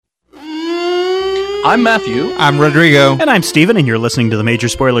I'm Matthew. I'm Rodrigo. And I'm Steven, and you're listening to the Major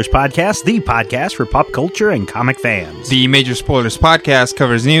Spoilers Podcast, the podcast for pop culture and comic fans. The Major Spoilers Podcast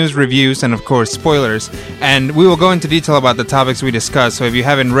covers news, reviews, and of course, spoilers. And we will go into detail about the topics we discuss, so if you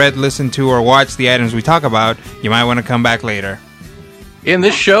haven't read, listened to, or watched the items we talk about, you might want to come back later. In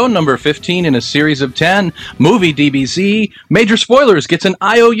this show, number 15 in a series of 10, Movie DBZ, Major Spoilers gets an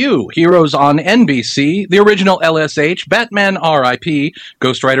IOU, Heroes on NBC, the original LSH, Batman RIP,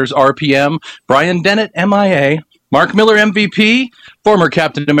 Ghost Riders RPM, Brian Dennett MIA, Mark Miller MVP, former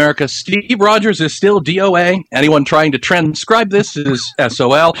Captain America Steve Rogers is still DOA, anyone trying to transcribe this is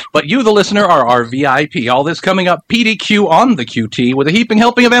SOL, but you, the listener, are our VIP. All this coming up PDQ on the QT with a heaping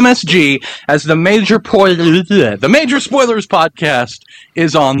helping of MSG as the Major Spoilers Podcast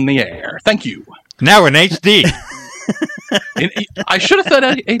is on the air. Thank you. Now in HD. I should have said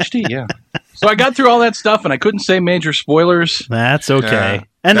HD, yeah. So I got through all that stuff and I couldn't say Major Spoilers. That's okay.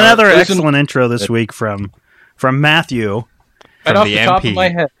 And another excellent intro this week from Matthew. Right off the top of my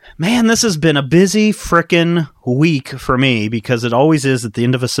head. Man, this has been a busy frickin' week for me, because it always is at the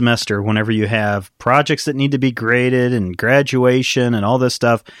end of a semester whenever you have projects that need to be graded and graduation and all this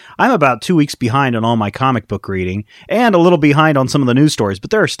stuff. I'm about 2 weeks behind on all my comic book reading and a little behind on some of the news stories,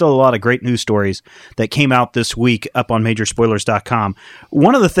 but there are still a lot of great news stories that came out this week up on Majorspoilers.com.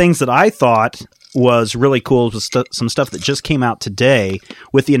 One of the things that I thought was really cool was some stuff that just came out today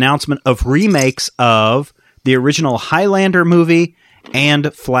with the announcement of remakes of the original Highlander movie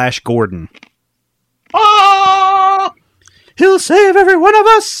and Flash Gordon. Oh! He'll save every one of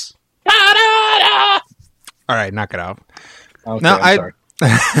us! Da-da-da! All right, knock it off. Okay, no, I'm sorry.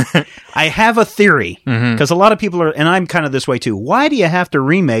 I have a theory, because a lot of people are, and I'm kind of this way too, why do you have to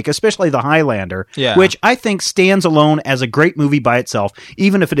remake, especially the Highlander, which I think stands alone as a great movie by itself,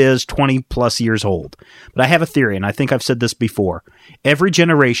 even if it is 20 plus years old. But I have a theory, and I think I've said this before. Every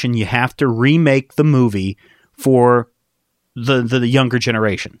generation, you have to remake the movie for the younger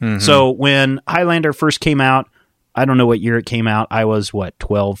generation. So when Highlander first came out, I don't know what year it came out. I was,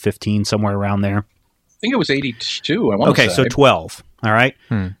 12, 15, somewhere around there. I think it was 82, I want to say. Okay, so 12. All right?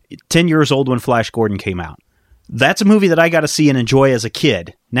 10 years old when Flash Gordon came out. That's a movie that I got to see and enjoy as a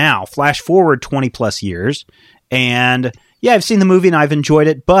kid. Now, flash forward 20 plus years, and yeah, I've seen the movie and I've enjoyed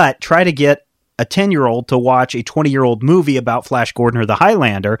it, but try to get a 10-year-old to watch a 20-year-old movie about Flash Gordon or the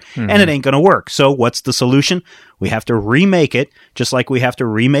Highlander, and it ain't going to work. So what's the solution? We have to remake it, just like we have to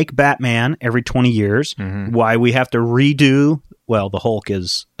remake Batman every 20 years. Why we have to redo, well, the Hulk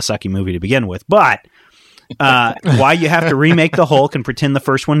is a sucky movie to begin with, but why you have to remake the Hulk and pretend the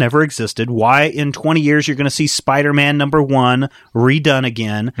first one never existed, why in 20 years you're going to see Spider-Man #1 redone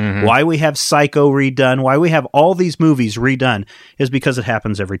again, why we have Psycho redone, why we have all these movies redone, is because it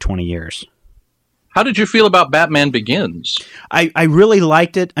happens every 20 years. How did you feel about Batman Begins? I really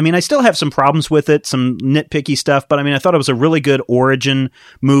liked it. I mean, I still have some problems with it, some nitpicky stuff, but I mean, I thought it was a really good origin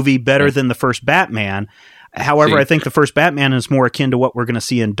movie, better than the first Batman. However, I think the first Batman is more akin to what we're going to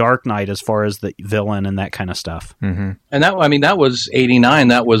see in Dark Knight as far as the villain and that kind of stuff. And that was 89.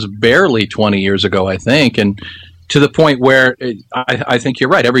 That was barely 20 years ago, I think. And to the point where I think you're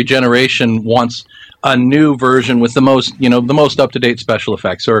right. Every generation wants a new version with the most up-to-date special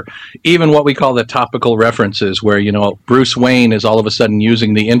effects, or even what we call the topical references, where, Bruce Wayne is all of a sudden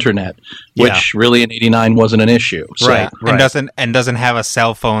using the internet, which really in 89 wasn't an issue. So. Right. And doesn't have a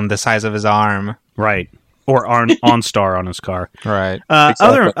cell phone the size of his arm. Right. Or OnStar on his car. Right.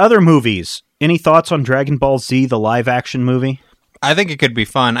 Exactly. Other movies. Any thoughts on Dragon Ball Z, the live-action movie? I think it could be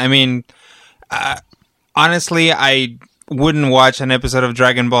fun. I mean, honestly, I wouldn't watch an episode of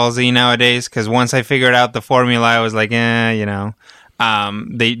Dragon Ball Z nowadays, because once I figured out the formula, I was like,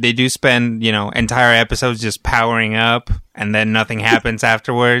 they do spend, entire episodes just powering up, and then nothing happens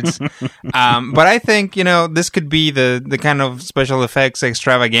afterwards. But I think, this could be the kind of special effects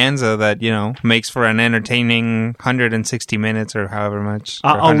extravaganza that, makes for an entertaining 160 minutes or however much.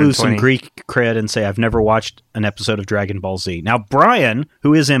 I'll lose some Greek cred and say I've never watched an episode of Dragon Ball Z. Now, Brian,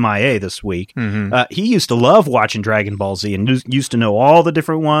 who is MIA this week, he used to love watching Dragon Ball Z and used to know all the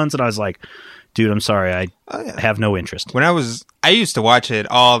different ones, and I was like, dude, I'm sorry, I have no interest. I used to watch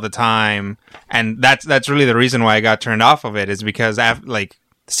it all the time, and that's really the reason why I got turned off of it, is because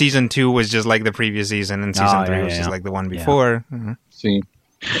season 2 was just like the previous season, and season 3 was just like the one before. Yeah. See,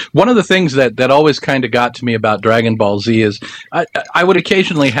 one of the things that always kind of got to me about Dragon Ball Z is I would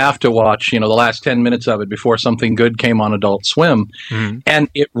occasionally have to watch, the last 10 minutes of it before something good came on Adult Swim, and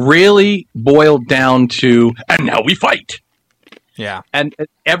it really boiled down to, and now we fight. Yeah. And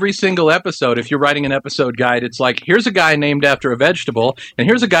every single episode, if you're writing an episode guide, it's like, here's a guy named after a vegetable, and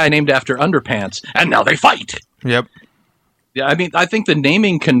here's a guy named after underpants, and now they fight. Yep. Yeah, I mean, I think the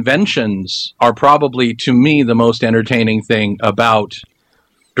naming conventions are probably, to me, the most entertaining thing about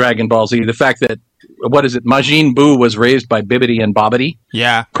Dragon Ball Z. The fact that, what is it, Majin Buu was raised by Bibbidi and Bobbidi.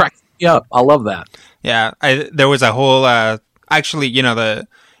 Yeah. Cracks me up. I love that. Yeah, there was a whole, actually,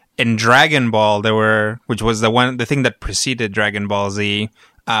 in Dragon Ball, which was the thing that preceded Dragon Ball Z,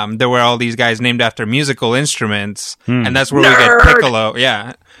 there were all these guys named after musical instruments, and that's where we get Piccolo.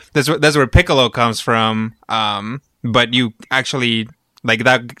 Yeah, that's where Piccolo comes from. But you actually, like,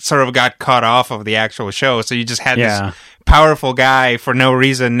 that sort of got cut off of the actual show, so you just had this powerful guy for no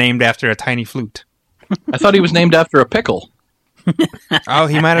reason named after a tiny flute. I thought he was named after a pickle. Oh,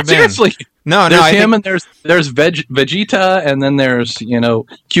 he might have been. Seriously. No, there's I him, and there's Vegeta, and then there's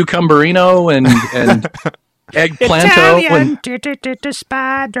Cucumberino and Eggplanto.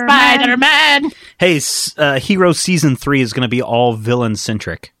 Spider-Man. Hey, Hero Season 3 is going to be all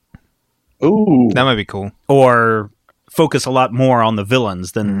villain-centric. Ooh. That might be cool. Or focus a lot more on the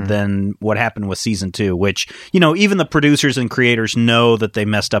villains than what happened with Season 2, which, even the producers and creators know that they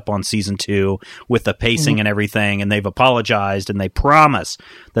messed up on Season 2 with the pacing and everything, and they've apologized, and they promise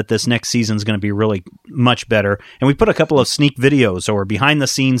that this next season is going to be really much better. And we put a couple of sneak videos or behind the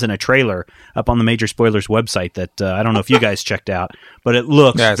scenes in a trailer up on the Major Spoilers website that I don't know if you guys checked out, but it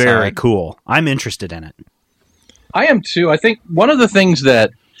looks very cool. I'm interested in it. I am too. I think one of the things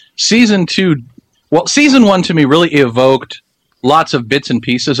that Season 1 to me really evoked lots of bits and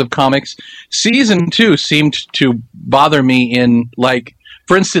pieces of comics. Season 2 seemed to bother me in, like,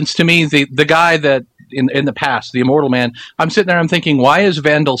 for instance, to me, the guy that in the past, the Immortal Man, I'm sitting there, I'm thinking, why is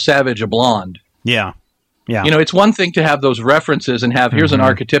Vandal Savage a blonde? Yeah. Yeah. It's one thing to have those references and have, here's an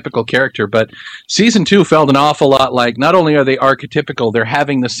archetypical character, but Season 2 felt an awful lot like, not only are they archetypical, they're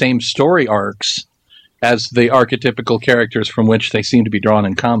having the same story arcs as the archetypical characters from which they seem to be drawn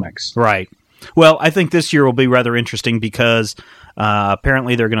in comics. Right. Well, I think this year will be rather interesting because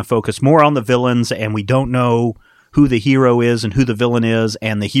apparently they're going to focus more on the villains, and we don't know who the hero is and who the villain is,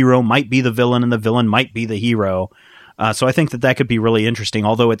 and the hero might be the villain and the villain might be the hero. So I think that could be really interesting,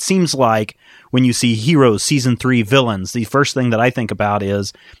 although it seems like when you see Heroes Season 3 villains, the first thing that I think about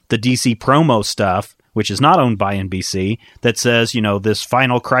is the DC promo stuff, which is not owned by NBC, that says, this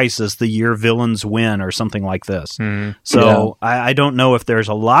final crisis, the year villains win, or something like this. So I don't know if there's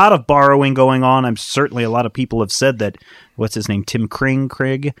a lot of borrowing going on. I'm certainly a lot of people have said that, what's his name, Tim Kring,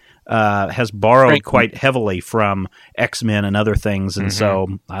 has borrowed quite heavily from X-Men and other things, and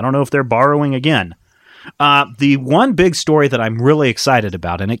so I don't know if they're borrowing again. The one big story that I'm really excited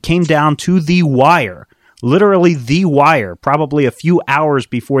about, and it came down to The Wire, literally The Wire, probably a few hours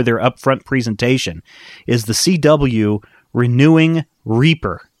before their upfront presentation, is the CW renewing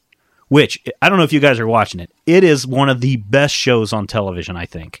Reaper, which, I don't know if you guys are watching it. It is one of the best shows on television, I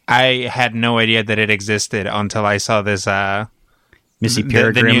think. I had no idea that it existed until I saw this Missy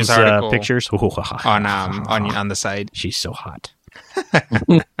Peregrine's pictures on the site. She's so hot.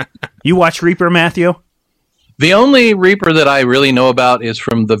 You watch Reaper, Matthew? The only Reaper that I really know about is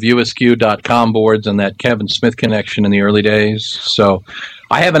from the ViewAskew.com boards and that Kevin Smith connection in the early days. So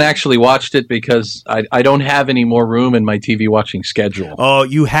I haven't actually watched it because I don't have any more room in my TV watching schedule. Oh,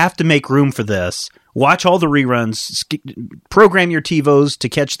 you have to make room for this. Watch all the reruns. Program your TiVos to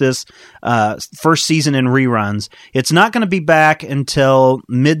catch this first season in reruns. It's not going to be back until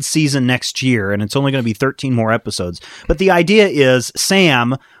mid-season next year, and it's only going to be 13 more episodes. But the idea is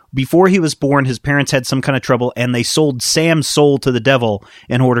Sam, before he was born, his parents had some kind of trouble, and they sold Sam's soul to the devil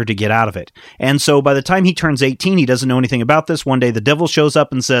in order to get out of it. And so by the time he turns 18, he doesn't know anything about this. One day the devil shows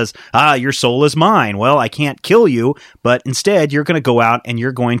up and says, your soul is mine. Well, I can't kill you, but instead you're going to go out and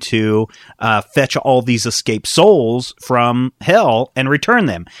you're going to fetch all these escaped souls from hell and return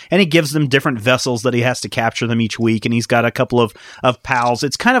them. And he gives them different vessels that he has to capture them each week, and he's got a couple of pals.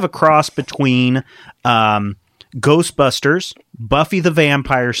 It's kind of a cross between Ghostbusters, Buffy the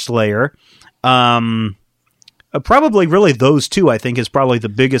Vampire Slayer, probably really those two, I think, is probably the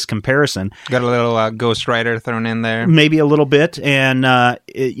biggest comparison. Got a little Ghost Rider thrown in there. Maybe a little bit, and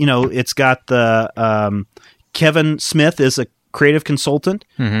it's got the Kevin Smith is a creative consultant.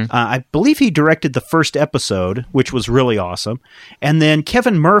 I believe he directed the first episode, which was really awesome. And then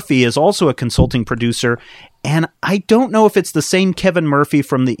Kevin Murphy is also a consulting producer, and I don't know if it's the same Kevin Murphy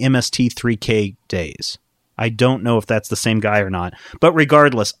from the MST3K days. I don't know if that's the same guy or not. But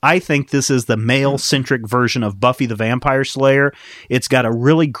regardless, I think this is the male-centric version of Buffy the Vampire Slayer. It's got a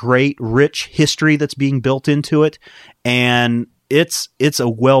really great, rich history that's being built into it, and it's a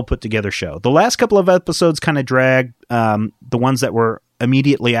well-put-together show. The last couple of episodes kind of drag, the ones that were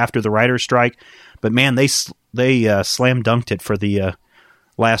immediately after the writer's strike, but man, they slam dunked it for the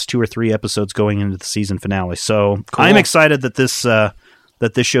last 2 or 3 episodes going into the season finale. So Cool. I'm excited that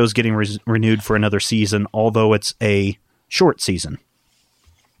this show is getting renewed for another season, although it's a short season.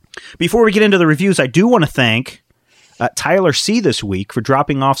 Before we get into the reviews, I do want to thank Tyler C. this week for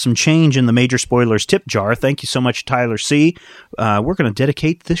dropping off some change in the Major Spoilers tip jar. Thank you so much, Tyler C. We're going to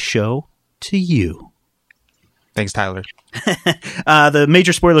dedicate this show to you. Thanks, Tyler. The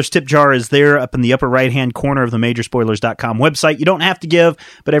Major Spoilers tip jar is there up in the upper right-hand corner of the MajorSpoilers.com website. You don't have to give,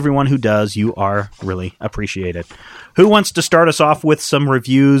 but everyone who does, you are really appreciated. Who wants to start us off with some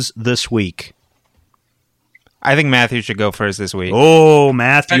reviews this week? I think Matthew should go first this week. Oh,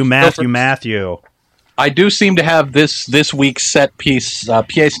 Matthew. I do seem to have this week's set piece,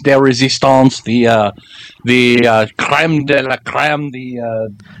 pièce de résistance, the crème de la crème,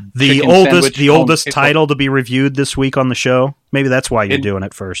 the oldest title to be reviewed this week on the show. Maybe that's why you're doing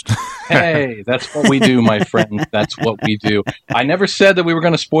it first. Hey, that's what we do, my friend. That's what we do. I never said that we were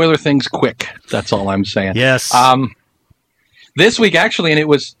going to spoiler things quick. That's all I'm saying. Yes. This week, actually, and it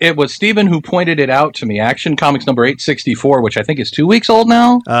was Stephen who pointed it out to me. Action Comics number 864, which I think is 2 weeks old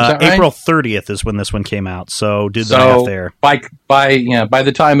now. Is that right? April 30th is when this one came out. So do the math there. By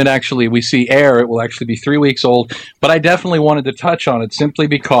the time it actually we see air, it will actually be 3 weeks old. But I definitely wanted to touch on it simply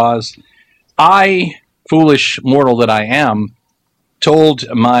because I, foolish mortal that I am, told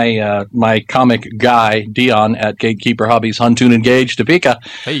my comic guy Dion at Gatekeeper Hobbies Huntoon Engage Topeka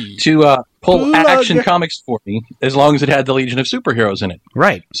to pull Action Comics for me as long as it had the Legion of Superheroes in it.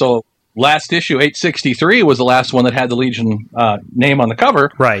 Right. So last issue 863 was the last one that had the Legion name on the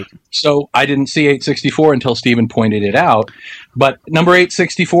cover. Right. So I didn't see 864 until Stephen pointed it out. But number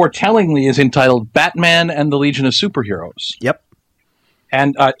 864 tellingly is entitled Batman and the Legion of Superheroes. Yep.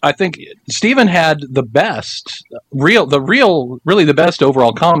 And I think Stephen had the best, really the best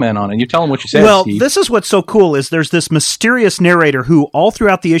overall comment on it. You tell him what you said, Well, Steve. this is what's so cool is there's this mysterious narrator who all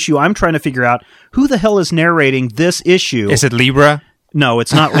throughout the issue I'm trying to figure out who the hell is narrating this issue. Is it Libra? No,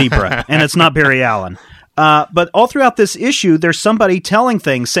 it's not Libra, and it's not Barry Allen. But all throughout this issue, there's somebody telling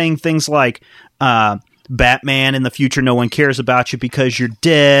things, saying things like, Batman, in the future, no one cares about you because you're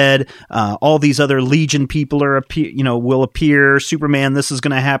dead. All these other Legion people will appear. Superman, this is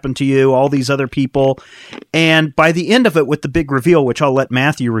going to happen to you. All these other people. And by the end of it, with the big reveal, which I'll let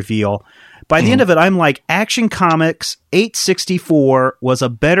Matthew reveal, by the end of it, I'm like, Action Comics 864 was a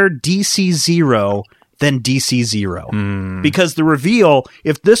better DC Zero than DC Zero. Because the reveal,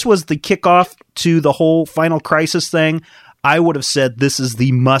 if this was the kickoff to the whole Final Crisis thing, I would have said this is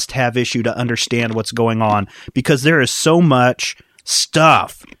the must-have issue to understand what's going on, because there is so much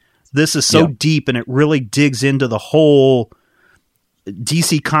stuff. This is so deep, and it really digs into the whole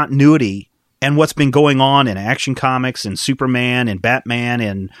DC continuity and what's been going on in Action Comics and Superman and Batman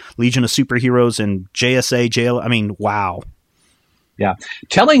and Legion of Superheroes and JSA. I mean, wow. Yeah.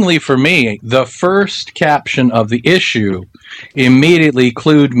 Tellingly for me, the first caption of the issue immediately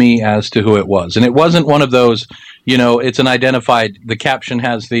clued me as to who it was. And it wasn't one of those, it's an identified, the caption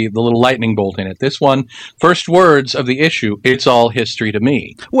has the little lightning bolt in it. This one, first words of the issue, it's all history to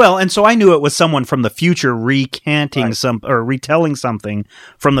me. Well, and so I knew it was someone from the future recanting retelling something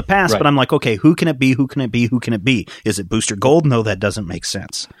from the past, but I'm like, okay, who can it be? Who can it be? Who can it be? Is it Booster Gold? No, that doesn't make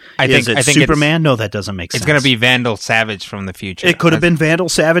sense. I think Superman? No, that doesn't make sense. It's going to be Vandal Savage from the future. It could have been Vandal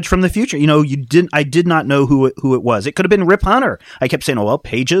Savage from the future. I did not know who it was. It could have been Rip Hunter. I kept saying,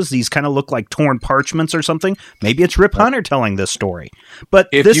 pages, these kind of look like torn parchments or something. Maybe it's Rip Hunter telling this story. But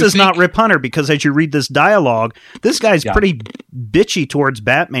this is not Rip Hunter, because as you read this dialogue, this guy's pretty bitchy towards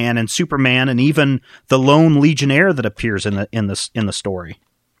Batman and Superman and even the lone Legionnaire that appears in the story.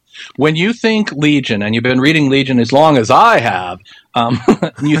 When you think Legion, and you've been reading Legion as long as I have,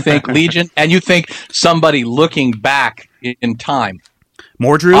 you think Legion, and you think somebody looking back in time.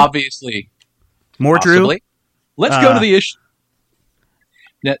 Mordru? Obviously. Mordru? Possibly. Let's go to the issue.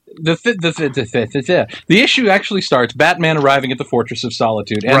 The issue actually starts Batman arriving at the Fortress of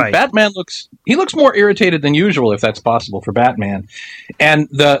Solitude, and Batman looks more irritated than usual, if that's possible for Batman. And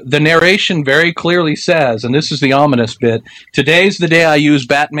the narration very clearly says, and this is the ominous bit, today's the day I use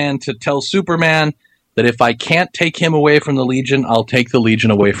Batman to tell Superman that if I can't take him away from the Legion, I'll take the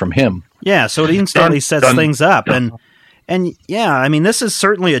Legion away from him. Yeah, so it instantly sets things up, and yeah, I mean, this is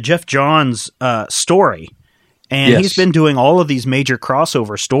certainly a Jeff Johns story. And he's been doing all of these major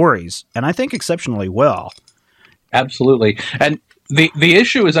crossover stories, and I think exceptionally well. Absolutely. And the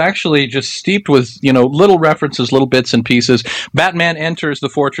issue is actually just steeped with, little references, little bits and pieces. Batman enters the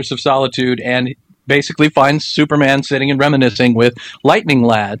Fortress of Solitude and basically finds Superman sitting and reminiscing with Lightning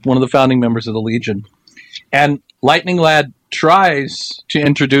Lad, one of the founding members of the Legion. And Lightning Lad tries to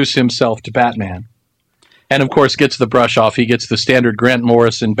introduce himself to Batman. and of course gets the brush off. He gets the standard Grant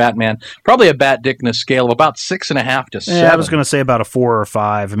Morrison Batman, probably a bat dickness scale of about 6.5 to 7. Yeah, I was going to say about a 4 or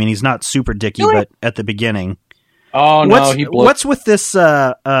 5. I mean, he's not super dicky, Really? but at the beginning. Oh no, he blows. What's with this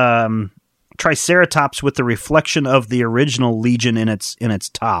Triceratops with the reflection of the original Legion in its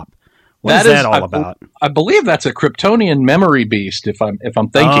top? What is that all about? I believe that's a Kryptonian memory beast. If I'm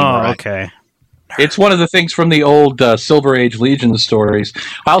thinking right. Okay. It's one of the things from the old Silver Age Legion stories.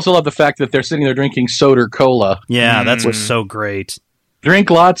 I also love the fact that they're sitting there drinking soda cola. Yeah, that's what's so great. Drink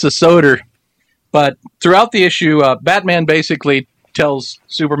lots of soda. But throughout the issue, Batman basically tells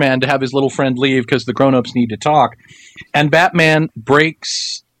Superman to have his little friend leave because the grown-ups need to talk. And Batman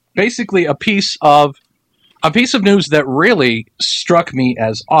breaks basically a piece of news that really struck me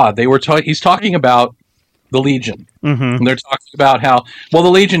as odd. He's talking about the Legion. Mm-hmm. And they're talking about how, the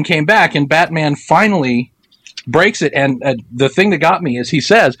Legion came back, and Batman finally breaks it. And the thing that got me is he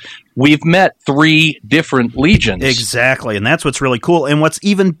says, we've met 3 different Legions. Exactly, and that's what's really cool. And what's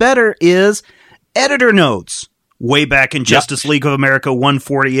even better is editor notes. Way back in Justice League of America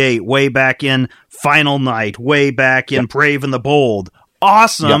 148, way back in Final Night, way back in Brave and the Bold.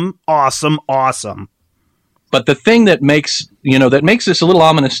 Awesome, awesome, awesome. But the thing that makes this a little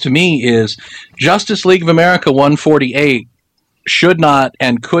ominous to me is Justice League of America 148 should not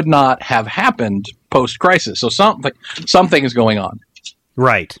and could not have happened post-crisis. So something is going on.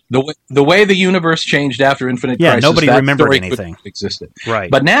 Right. The way the universe changed after Infinite Crisis. Nobody remembered anything. Existed.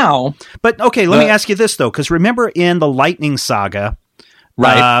 Right. But now... But, okay, let me ask you this, though, because remember in the Lightning Saga,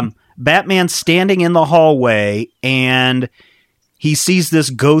 right. Batman's standing in the hallway, and he sees this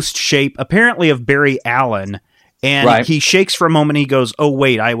ghost shape, apparently of Barry Allen, and he shakes for a moment, and he goes, oh,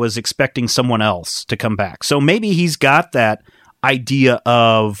 wait, I was expecting someone else to come back. So maybe he's got that idea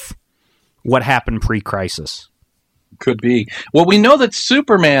of what happened pre-crisis. Could be. Well, we know that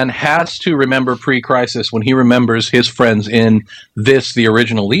Superman has to remember pre-crisis when he remembers his friends in the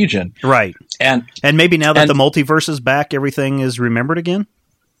original Legion. Right. And maybe now that the multiverse is back, everything is remembered again?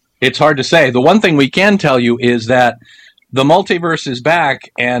 It's hard to say. The one thing we can tell you is that the multiverse is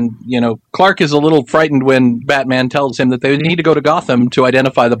back, and, Clark is a little frightened when Batman tells him that they need to go to Gotham to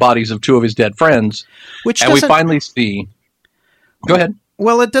identify the bodies of 2 of his dead friends. We finally see... Go ahead.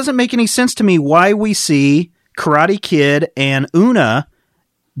 Well, it doesn't make any sense to me why we see Karate Kid and Una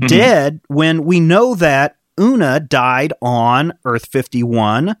dead when we know that Una died on Earth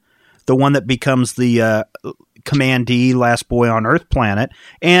 51, the one that becomes the Commandee, last boy on Earth planet.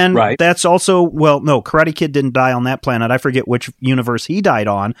 And that's also, Karate Kid didn't die on that planet. I forget which universe he died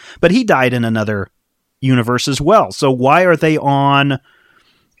on, but he died in another universe as well. So why are they on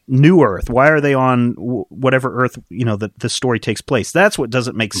New Earth? Why are they on whatever Earth, the story takes place? That's what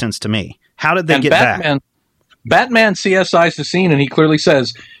doesn't make sense to me. How did they get back? Batman CSIs the scene, and he clearly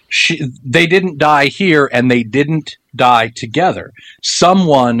says they didn't die here, and they didn't die together.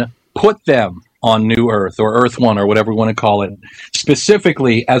 Someone put them on New Earth, or Earth 1, or whatever we want to call it,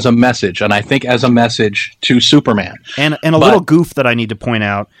 specifically as a message, and I think as a message to Superman. And little goof that I need to point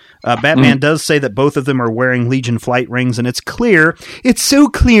out, Batman does say that both of them are wearing Legion flight rings, and it's so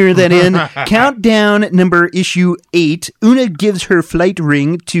clear that in Countdown number issue 8, Una gives her flight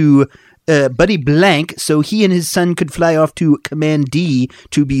ring to Buddy Blank so he and his son could fly off to Command D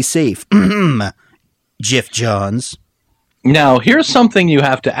to be safe. Jeff Johns. Now, here's something you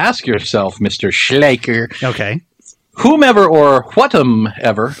have to ask yourself, Mr. Schlaker. Okay. Whomever or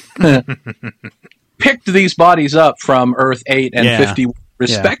whatever picked these bodies up from Earth 8 and 50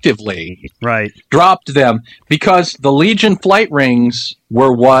 respectively. Right. Dropped them because the Legion flight rings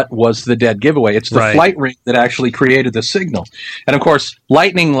were what was the dead giveaway. It's the flight ring that actually created the signal. And of course,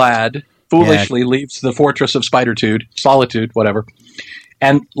 Lightning Lad foolishly leaves the Fortress of Solitude, whatever.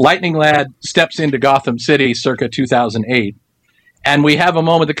 And Lightning Lad steps into Gotham City circa 2008. And we have a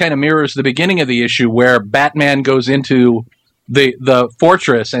moment that kind of mirrors the beginning of the issue where Batman goes into the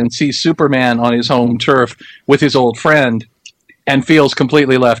fortress and sees Superman on his home turf with his old friend and feels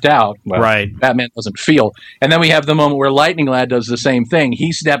completely left out. Well, Batman doesn't feel. And then we have the moment where Lightning Lad does the same thing.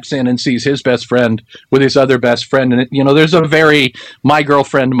 He steps in and sees his best friend with his other best friend. And, there's a very my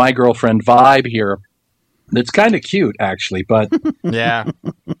girlfriend vibe here. That's kind of cute, actually, but yeah,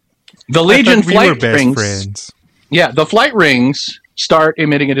 the Legion flight rings. Friends. Yeah, the flight rings start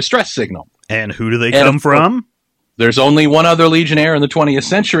emitting a distress signal. And who do they come from? There's only one other Legionnaire in the 20th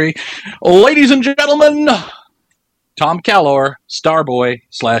century, ladies and gentlemen. Tom Kellor, Starboy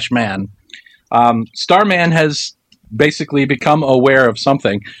 /Man. Starman has basically become aware of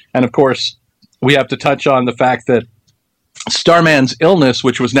something, and of course, we have to touch on the fact that Starman's illness,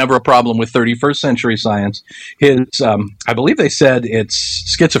 which was never a problem with 31st century science, I believe they said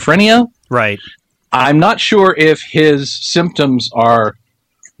it's schizophrenia. Right. I'm not sure if his symptoms are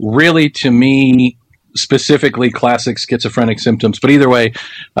really, to me, specifically classic schizophrenic symptoms. But either way,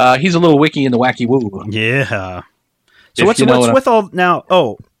 he's a little wiki in the wacky woo. Yeah. So what's with all now?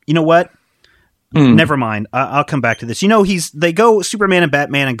 Oh, you know what? Never mind. I'll come back to this. You know, they go Superman and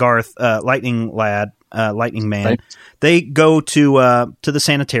Batman and Garth, Lightning Man. Right. They go to the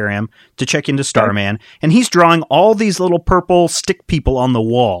sanitarium to check into Starman, and he's drawing all these little purple stick people on the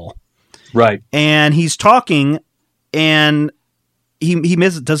wall. Right. And he's talking, and he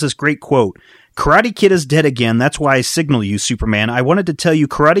does this great quote. Karate Kid is dead again. That's why I signal you, Superman. I wanted to tell you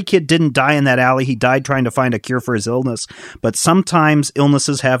Karate Kid didn't die in that alley. He died trying to find a cure for his illness. But sometimes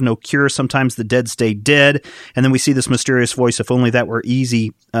illnesses have no cure. Sometimes the dead stay dead. And then we see this mysterious voice, if only that were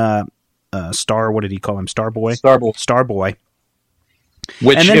easy. Star, what did he call him? Starboy? Starboy.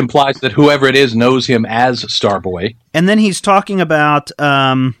 Which implies that whoever it is knows him as Starboy. And then he's talking about,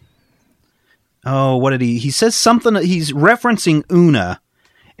 what did he says something, he's referencing Una.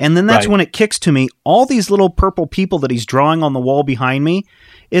 And then that's when it kicks to me, all these little purple people that he's drawing on the wall behind me,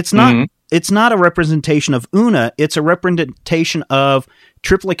 it's not a representation of Una, it's a representation of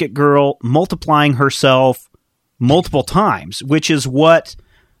Triplicate Girl multiplying herself multiple times, which is what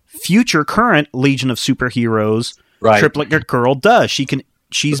future current Legion of Superheroes Triplicate Girl does.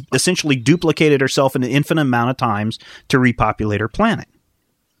 She's essentially duplicated herself an infinite amount of times to repopulate her planet.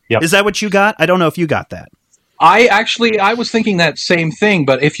 Yep. Is that what you got? I don't know if you got that. I was thinking that same thing,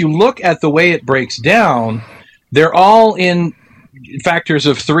 but if you look at the way it breaks down, they're all in factors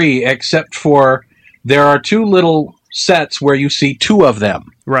of 3, except for there are 2 little sets where you see 2 of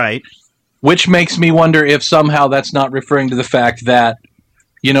them. Right. Which makes me wonder if somehow that's not referring to the fact that,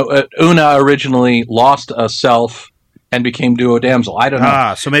 Una originally lost a self and became Duo Damsel. I don't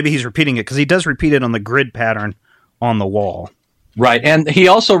know. So maybe he's repeating it, because he does repeat it on the grid pattern on the wall. Right, and he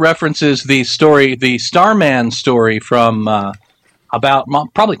also references the Starman story from about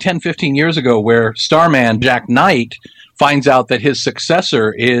probably 10, 15 years ago, where Starman, Jack Knight, finds out that his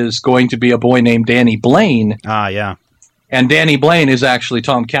successor is going to be a boy named Danny Blaine. Yeah. And Danny Blaine is actually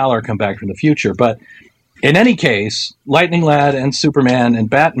Tom Caller come back from the future. But in any case, Lightning Lad and Superman and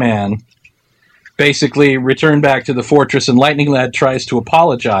Batman basically return back to the fortress, and Lightning Lad tries to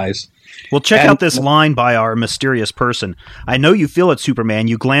apologize. Well, check out this line by our mysterious person. I know you feel it, Superman.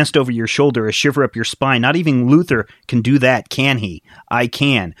 You glanced over your shoulder, a shiver up your spine. Not even Luthor can do that, can he? I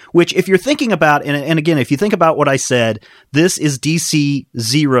can. Which, if you're thinking about, and again, if you think about what I said, this is DC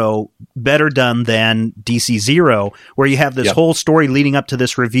Zero better done than DC Zero, where you have this whole story leading up to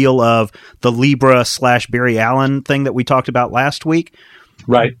this reveal of the Libra/Barry Allen thing that we talked about last week.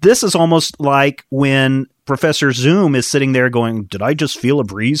 Right. This is almost like when Professor Zoom is sitting there going, did I just feel a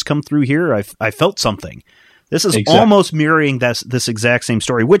breeze come through here? I felt something. This is almost mirroring this exact same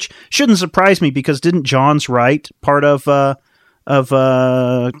story, which shouldn't surprise me, because didn't Johns write part of Zero?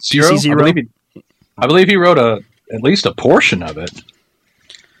 DC Zero? I believe he wrote at least a portion of it.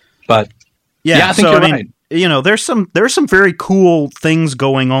 But yeah, I think you're right. There's some very cool things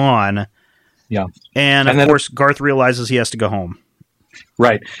going on. Yeah. And of course, Garth realizes he has to go home.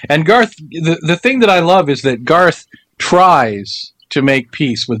 Right. And Garth, the thing that I love is that Garth tries to make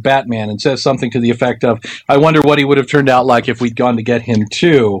peace with Batman and says something to the effect of, I wonder what he would have turned out like if we'd gone to get him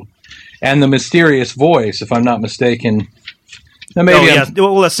too. And the mysterious voice, if I'm not mistaken.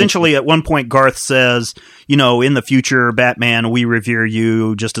 Well, essentially at one point Garth says, in the future, Batman, we revere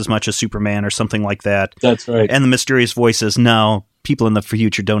you just as much as Superman, or something like that. That's right. And the mysterious voice says, no, people in the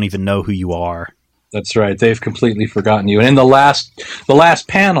future don't even know who you are. That's right. They've completely forgotten you. And in the last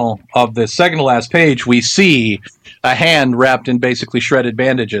panel of the second to last page, we see a hand wrapped in basically shredded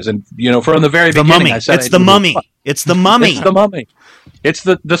bandages. And, from the very beginning, mummy. I said... It's the mummy. It's the mummy. It's the mummy. It's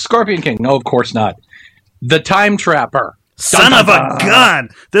the Scorpion King. No, of course not. The Time Trapper. Son of a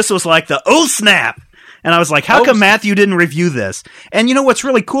gun! This was like the, oh snap! And I was like, how come Matthew didn't review this? And what's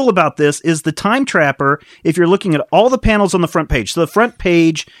really cool about this is the Time Trapper, if you're looking at all the panels on the front page. So the front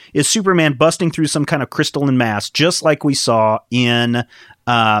page is Superman busting through some kind of crystalline mass, just like we saw in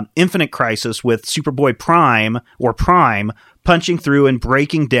Infinite Crisis with Superboy Prime punching through and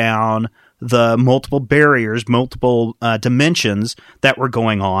breaking down the multiple barriers, multiple dimensions that were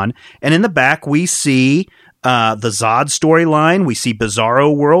going on. And in the back, we see the Zod storyline. We see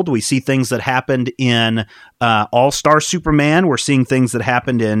Bizarro World. We see things that happened in All-Star Superman. We're seeing things that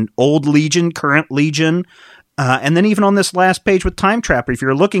happened in Old Legion, Current Legion. And then even on this last page with Time Trapper, if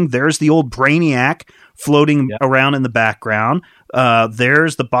you're looking, there's the old Brainiac floating around in the background.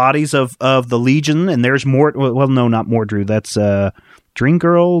 There's the bodies of the Legion, and there's not Mordru. That's Dream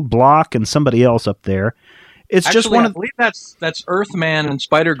Girl, Block, and somebody else up there. It's Actually, just one I of. believe that's Earthman and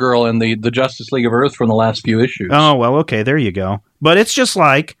Spider Girl and the Justice League of Earth from the last few issues. Oh well, okay, there you go. But it's just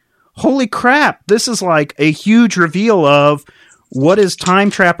like, holy crap! This is like a huge reveal of what is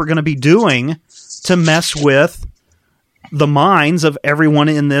Time Trapper going to be doing to mess with the minds of everyone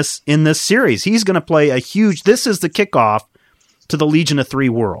in this series. He's going to play a huge. This is the kickoff to the Legion of Three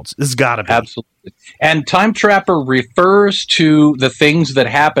Worlds. This has got to be. Absolutely. And Time Trapper refers to the things that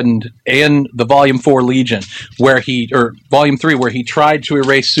happened in the Volume 4 Legion, or Volume 3, where he tried to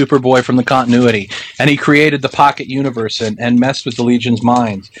erase Superboy from the continuity, and he created the Pocket Universe and messed with the Legion's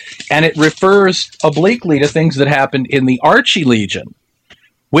minds. And it refers obliquely to things that happened in the Archie Legion,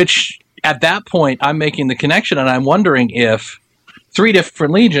 which, at that point, I'm making the connection, and I'm wondering if 3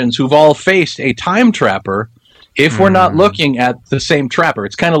 different legions who've all faced a Time Trapper, if we're not looking at the same Trapper.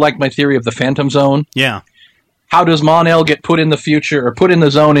 It's kind of like my theory of the Phantom Zone. Yeah. How does Mon-El get put in the future, or put in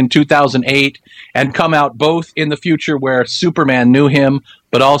the zone in 2008, and come out both in the future where Superman knew him,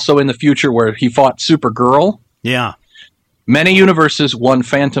 but also in the future where he fought Supergirl? Yeah. Many universes, one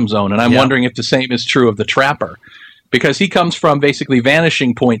Phantom Zone, and I'm wondering if the same is true of the Trapper. Because he comes from basically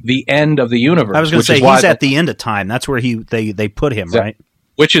Vanishing Point, the end of the universe. I was going to say, he's at the end of time. That's where they put him, right?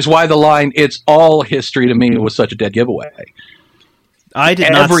 Which is why the line, "It's all history" to me was such a dead giveaway. I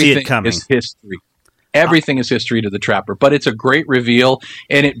did not see it coming. Is history. Everything is history to the Trapper, but it's a great reveal,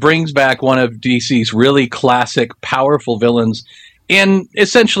 and it brings back one of DC's really classic, powerful villains in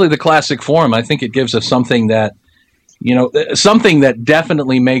essentially the classic form. I think it gives us something that, something that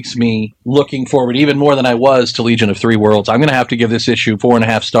definitely makes me looking forward even more than I was to Legion of Three Worlds. I'm going to have to give this issue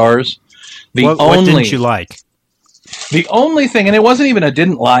 4.5 stars. What didn't you like? The only thing, and it wasn't even a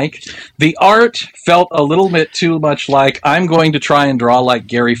didn't like, the art felt a little bit too much like, I'm going to try and draw like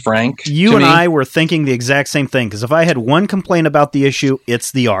Gary Frank. You and I were thinking the exact same thing, because if I had one complaint about the issue,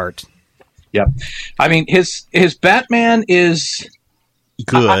 it's the art. Yep. I mean, his Batman is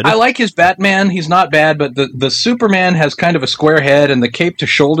good. I like his Batman. He's not bad, but the Superman has kind of a square head, and the cape to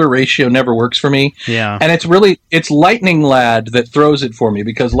shoulder ratio never works for me. Yeah. And it's Lightning Lad that throws it for me,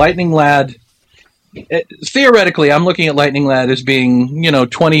 because Lightning Lad, theoretically, I'm looking at Lightning Lad as being,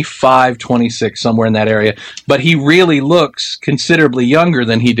 25, 26, somewhere in that area. But he really looks considerably younger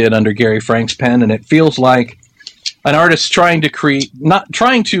than he did under Gary Frank's pen, and it feels like an artist trying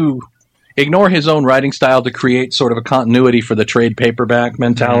to ignore his own writing style to create sort of a continuity for the trade paperback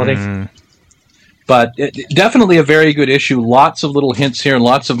mentality. But definitely a very good issue. Lots of little hints here and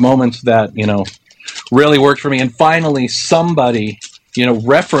lots of moments that, really worked for me. And finally, somebody,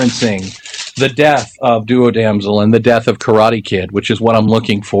 referencing the death of Duo Damsel and the death of Karate Kid, which is what I'm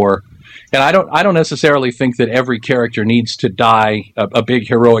looking for. And I don't necessarily think that every character needs to die a big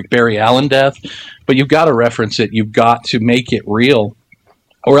heroic Barry Allen death, but you've got to reference it. You've got to make it real,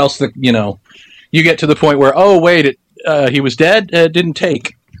 or else you get to the point where, oh wait, he was dead. Didn't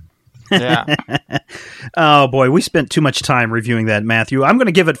take. Yeah. Oh boy, we spent too much time reviewing that, Matthew. I'm going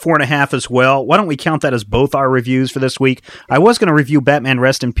to give it 4.5 as well. Why don't we count that as both our reviews for this week? I was going to review Batman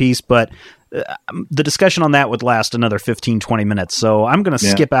Rest in Peace, but the discussion on that would last another 15-20 minutes, so I'm going to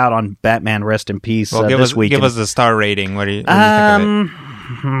skip out on Batman Rest in Peace this week. Give us the star rating. What do you think of it?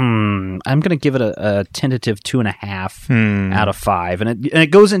 I'm going to give it a tentative 2.5 out of 5, and it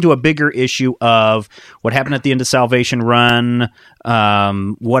goes into a bigger issue of what happened at the end of Salvation Run,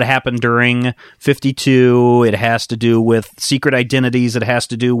 what happened during 52. It has to do with secret identities. It has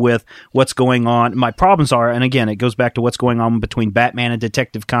to do with what's going on. My problems are, and again, it goes back to what's going on between Batman and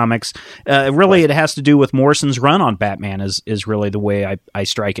Detective Comics. Really, it has to do with Morrison's run on Batman is really the way I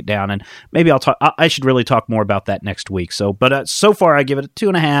strike it down, and maybe I should really talk more about that next week. But so far, I give it a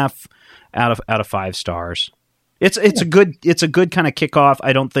 2.5 out of 5 stars. It's a good kind of kickoff.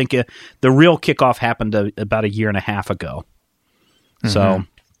 I don't think the real kickoff happened about a year and a half ago. So,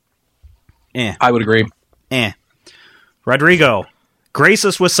 I would agree. Rodrigo, grace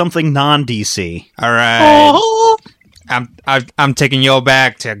us with something non-DC. All right. I'm taking you all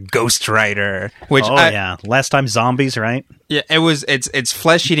back to Ghost Rider, which last time zombies, right? Yeah, it's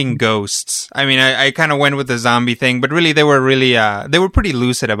flesh-eating ghosts. I mean, I kind of went with the zombie thing, but really they were pretty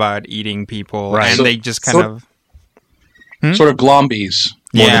lucid about eating people, right? And they just kind of sort of glombies.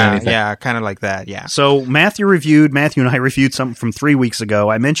 Yeah, kind of like that, yeah. So Matthew and I reviewed something from 3 weeks ago.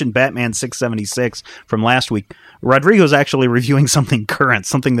 I mentioned Batman 676 from last week. Rodrigo's actually reviewing something current,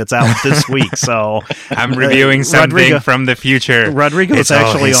 something that's out this week. So I'm reviewing something from the future. Rodrigo's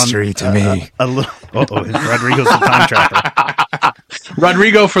actually all history to me. Rodrigo's the time trapper.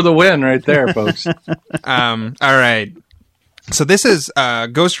 Rodrigo for the win right there, folks. All right. So this is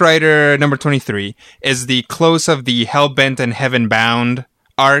Ghost Rider number 23 is the close of the Hellbent and Heaven Bound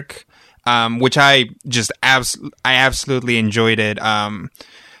arc. which I absolutely enjoyed it.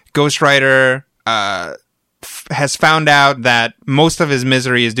 Ghost Rider has found out that most of his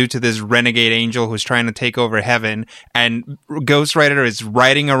misery is due to this renegade angel who's trying to take over heaven, and Ghost Rider is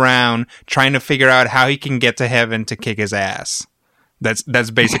riding around trying to figure out how he can get to heaven to kick his ass. That's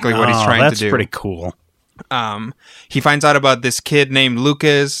basically what he's trying to do. That's pretty cool. He finds out about this kid named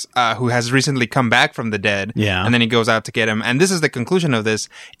Lucas, who has recently come back from the dead. Yeah. And then he goes out to get him. And this is the conclusion of this.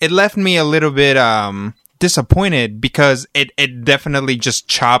 It left me a little bit disappointed because it definitely just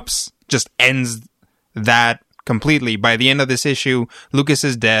ends that completely. By the end of this issue, Lucas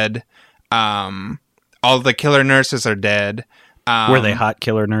is dead. All the killer nurses are dead. Were they hot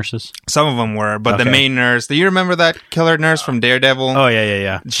killer nurses? Some of them were, but Okay. the main nurse, do you remember that killer nurse from Daredevil? Oh,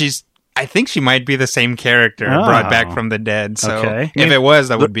 yeah. I think she might be the same character brought back from the dead. So Okay. if it was,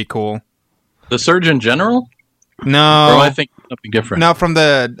 that would be cool. The Surgeon General? No, Or I think something different. no, from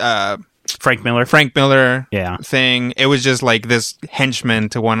the Frank Miller. Frank Miller Yeah. thing. It was just like this henchman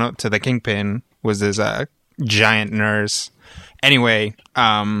to the Kingpin was this giant nurse. Anyway,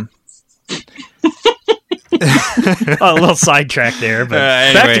 A little sidetrack there, but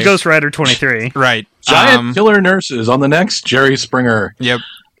back to anyway. Ghost Rider 23. right, Giant killer nurses on the next Jerry Springer. Yep.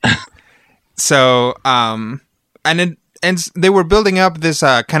 So, and they were building up this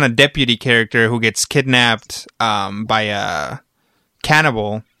kind of deputy character who gets kidnapped by a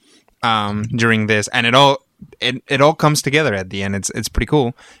cannibal during this, and it all comes together at the end. It's pretty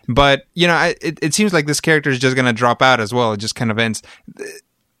cool, but it seems like this character is just gonna drop out as well. It just kind of ends.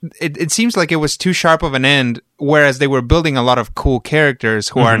 It seems like it was too sharp of an end, whereas they were building a lot of cool characters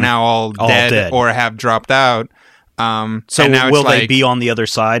who are now all dead or have dropped out. So and now will it's they like, be on the other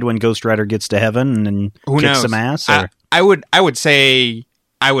side when Ghost Rider gets to heaven and who kicks knows? some ass? Or? I would say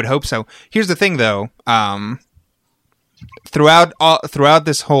I would hope so. Here's the thing, though. Throughout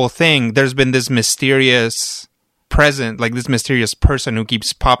this whole thing, there's been this mysterious this mysterious person who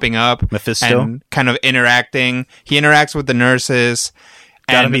keeps popping up, Mephisto? and kind of interacting. He interacts with the nurses.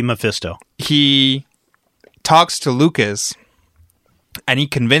 Gotta and be Mephisto. he talks to Lucas, and he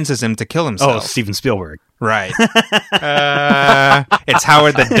convinces him to kill Oh, himself. Steven Spielberg. Right. It's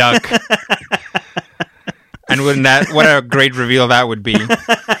Howard the Duck. And what a great reveal that would be.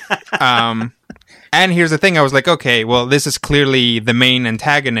 And here's the thing, I was like, okay, well, this is clearly the main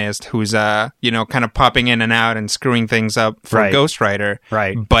antagonist who's, kind of popping in and out and screwing things up for Right. Ghost Rider.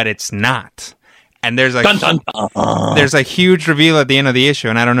 Right. But it's not. And there's Dun, dun, dun. there's a huge reveal at the end of the issue,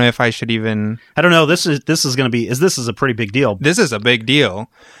 and I don't know if I should even... I don't know. This is going to be. This is a pretty big deal. This is a big deal.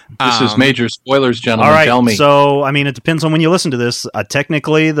 This is major spoilers, gentlemen. All right. Tell me. So, I mean, it depends on when you listen to this.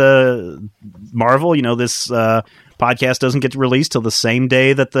 Technically, the Marvel, this podcast doesn't get released till the same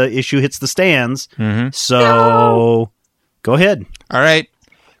day that the issue hits the stands. Mm-hmm. So, go ahead. All right.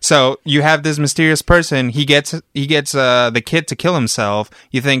 So you have this mysterious person. He gets the kid to kill himself.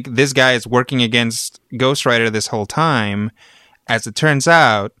 You think this guy is working against Ghost Rider this whole time. As it turns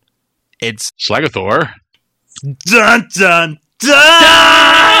out, it's Slagathor. Dun dun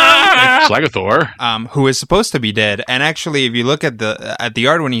dun! Slagathor. who is supposed to be dead. And actually, if you look at the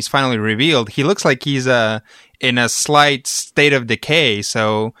art when he's finally revealed, he looks like he's in a slight state of decay.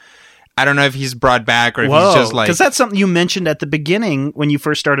 So I don't know if he's brought back or if he's just like... because that's something you mentioned at the beginning when you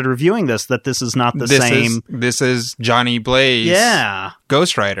first started reviewing this, that this is not the same. This is Johnny Blaze,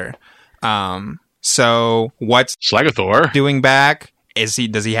 Ghost Rider. So what's Slagathor. doing back? Does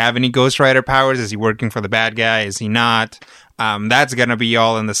he have any Ghost Rider powers? Is he working for the bad guy? Is he not? That's gonna be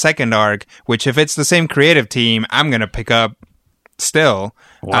all in the second arc. Which, if it's the same creative team, I'm gonna pick up still.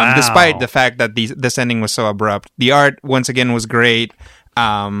 Wow. Despite the fact that this ending was so abrupt, the art once again was great.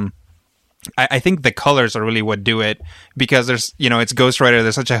 I think the colors are really what do it, because there's, it's Ghost Rider.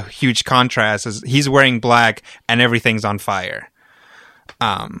 There's such a huge contrast. He's wearing black and everything's on fire.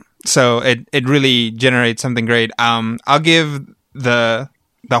 So it really generates something great. I'll give the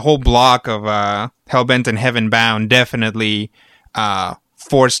whole block of Hellbent and Heaven Bound definitely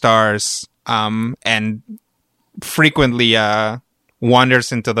 4 stars, and frequently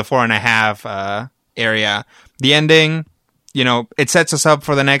wanders into the 4.5 area. The ending, it sets us up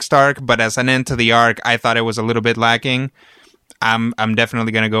for the next arc, but as an end to the arc, I thought it was a little bit lacking. I'm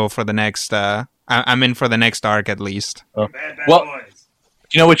definitely gonna go for the next. I'm in for the next arc at least. Well,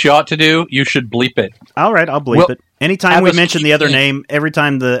 you know what you ought to do? You should bleep it. All right, I'll bleep Well, it. Anytime we mention the other name, every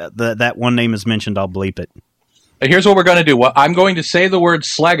time that one name is mentioned, I'll bleep it. Here's what we're going to do. I'm going to say the word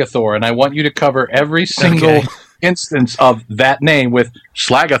Slagathor, and I want you to cover every single instance of that name with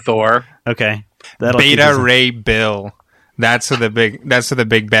Slagathor. Okay. That'll keep Beta us- Ray Bill. That's who the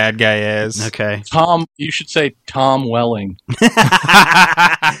big bad guy is. Okay. Tom, you should say Tom Welling.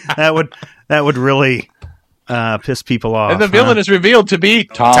 That would really piss people off. And the villain is revealed to be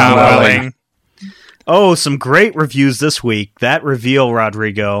Tom Welling. Oh, some great reviews this week. That reveal,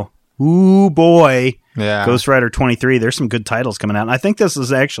 Rodrigo. Ooh, boy. Yeah. Ghost Rider 23. There's some good titles coming out. And I think this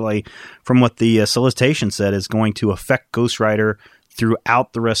is actually, from what the solicitation said, is going to affect Ghost Rider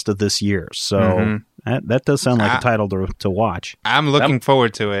throughout the rest of this year. So that does sound like a title to watch. I'm looking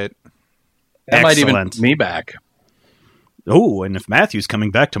forward to it. That might even Excellent. put me back. Oh, and if Matthew's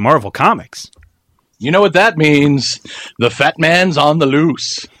coming back to Marvel Comics. You know what that means. The Fat Man's on the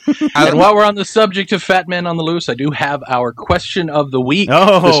loose. And while we're on the subject of Fat Man on the loose, I do have our question of the week.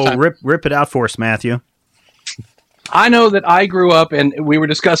 Oh, rip it out for us, Matthew. I know that I grew up, and we were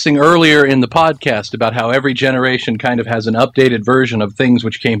discussing earlier in the podcast about how every generation kind of has an updated version of things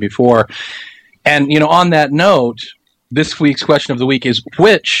which came before. And, on that note, this week's question of the week is,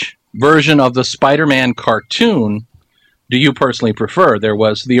 which version of the Spider-Man cartoon do you personally prefer? There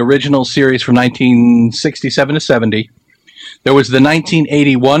was the original series from 1967 to 70. There was the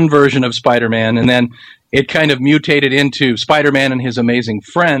 1981 version of Spider-Man, and then it kind of mutated into Spider-Man and His Amazing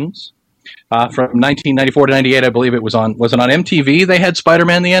Friends. From 1994 to 98, I believe it was on. Was it on MTV? They had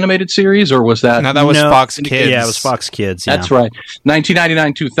Spider-Man the animated series, or was that? No, that was Fox Kids. Yeah, it was Fox Kids. Yeah. That's right.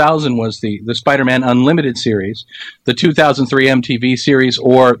 1999-2000 was the Spider-Man Unlimited series, the 2003 MTV series,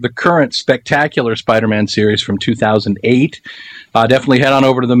 or the current spectacular Spider-Man series from 2008. Definitely head on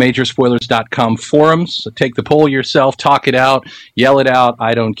over to the Majorspoilers.com forums. Take the poll yourself, talk it out, yell it out.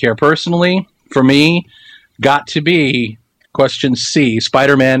 I don't care personally. For me, got to be question C,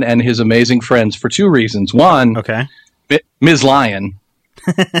 Spider-Man and His Amazing Friends, for two reasons. One, Okay. Ms. Lion.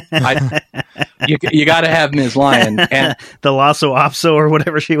 You got to have Ms. Lion. And The Lasso Opso or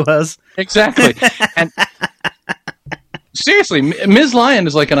whatever she was. exactly. And seriously, Ms. Lion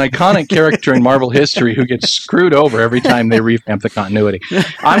is like an iconic character in Marvel history who gets screwed over every time they revamp the continuity.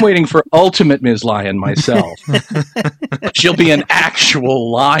 I'm waiting for Ultimate Ms. Lion myself. She'll be an actual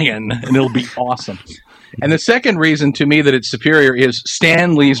lion, and it'll be awesome. And the second reason to me that it's superior is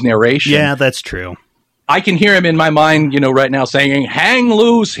Stan Lee's narration. Yeah, that's true. I can hear him in my mind, right now saying, "Hang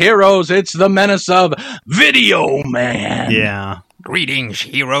loose, heroes, it's the menace of Video Man." Yeah. Greetings,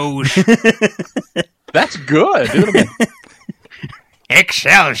 heroes. That's good. Do it again.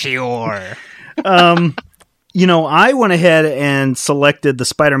 Excelsior. I went ahead and selected the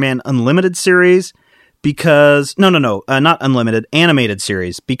Spider-Man Unlimited series because... No, not Unlimited, animated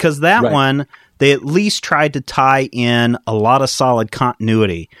series. Because that one, they at least tried to tie in a lot of solid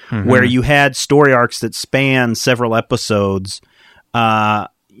continuity, where you had story arcs that span several episodes.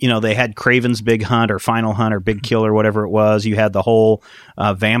 They had Kraven's Big Hunt or Final Hunt or Big Kill or whatever it was. You had the whole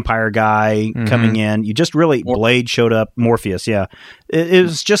vampire guy coming in. You just really... Blade showed up. Morpheus, yeah. It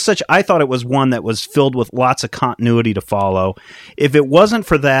was just such... I thought it was one that was filled with lots of continuity to follow. If it wasn't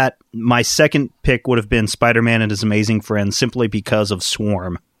for that, my second pick would have been Spider-Man and His Amazing Friends, simply because of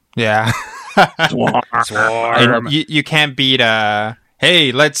Swarm. Yeah. Swarm. You can't beat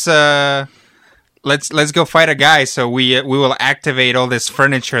hey, let's go fight a guy, so we will activate all this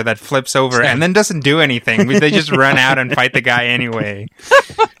furniture that flips over and then doesn't do anything. They just run out and fight the guy anyway.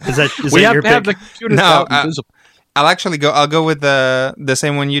 Is that We your have to have the pick? computers No, out invisible. I'll go with the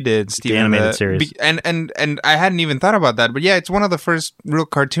same one you did, Steven. The animated series. And I hadn't even thought about that, but yeah, it's one of the first real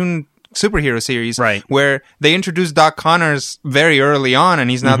cartoon superhero series, right, where they introduced Doc Connors very early on, and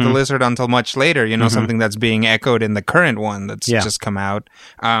he's not the Lizard until much later. Something that's being echoed in the current one that's just come out.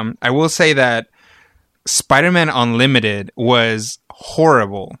 I will say that Spider-Man Unlimited was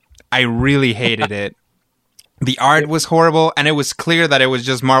horrible. I really hated it. The art was horrible, and it was clear that it was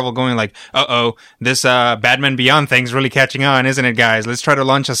just Marvel going like, uh-oh, this Batman Beyond thing's really catching on, isn't it, guys? Let's try to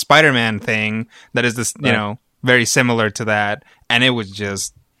launch a Spider-Man thing that is this, very similar to that. And it was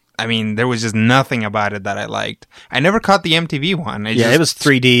just... there was just nothing about it that I liked. I never caught the MTV one. It was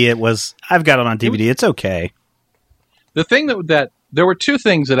 3D. I've got it on DVD. It's okay. The thing that there were two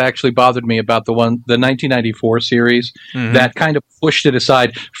things that actually bothered me about the 1994 series that kind of pushed it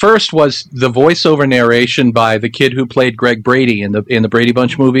aside. First was the voiceover narration by the kid who played Greg Brady in the Brady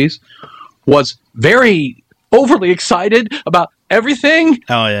Bunch movies was very overly excited about everything.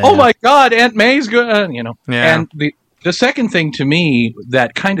 Oh yeah. Oh my God, Aunt May's good. Yeah. And the second thing to me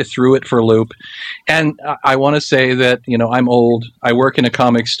that kind of threw it for a loop, and I want to say that I'm old. I work in a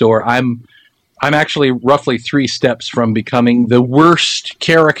comic store. I'm actually roughly 3 steps from becoming the worst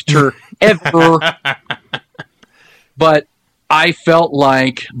character ever. But I felt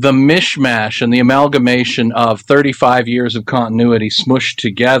like the mishmash and the amalgamation of 35 years of continuity smushed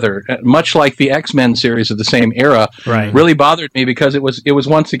together, much like the X-Men series of the same era, really bothered me because it was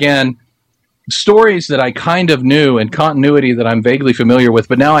once again stories that I kind of knew and continuity that I'm vaguely familiar with,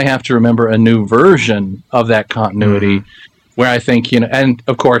 but now I have to remember a new version of that continuity where I think, and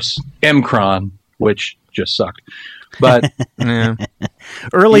of course, M'Kraan, which just sucked. But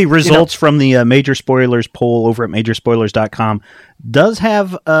early results from the Major Spoilers poll over at majorspoilers.com does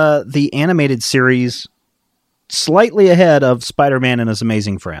have the animated series slightly ahead of Spider-Man and His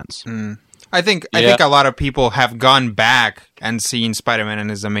Amazing Friends. I think a lot of people have gone back and seen Spider-Man and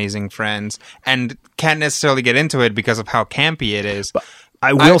His Amazing Friends and can't necessarily get into it because of how campy it is. But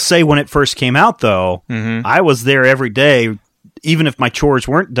I will say when it first came out, though, I was there every day. Even if my chores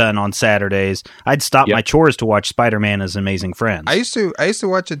weren't done on Saturdays, I'd stop my chores to watch Spider-Man and His Amazing Friends. I used to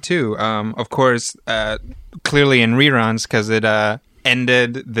watch it too. Of course, clearly in reruns because it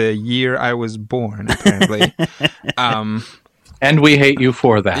ended the year I was born. Apparently, and we hate you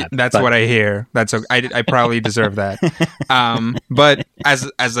for that. That's what I hear. I probably deserve that. But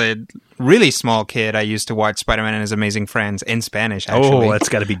as a really small kid, I used to watch Spider-Man and His Amazing Friends in Spanish. Actually, that's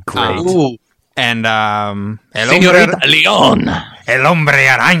got to be great. And Señorita León, El Hombre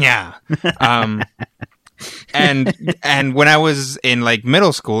Araña. And when I was in like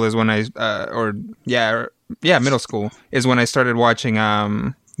middle school is when I middle school is when I started watching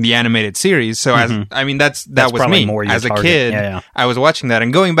the animated series. So that was me more as a target. kid. I was watching that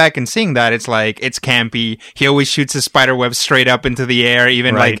and going back and seeing that. It's like it's campy. He always shoots his spider web straight up into the air.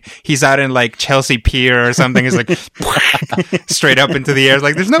 Even like he's out in like Chelsea Pier or something. It's like straight up into the air. It's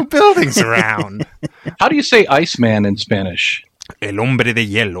like there's no buildings around. How do you say Iceman in Spanish? El hombre de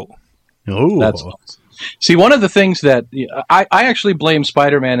hielo. Oh, that's awesome. See, one of the things that I actually blame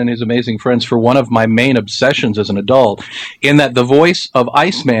Spider-Man and His Amazing Friends for one of my main obsessions as an adult, in that the voice of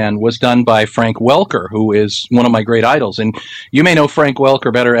Iceman was done by Frank Welker, who is one of my great idols. And you may know Frank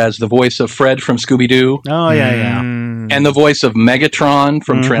Welker better as the voice of Fred from Scooby-Doo. Oh, yeah. And the voice of Megatron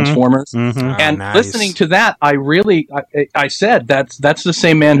from Transformers. And listening to that, I said, that's the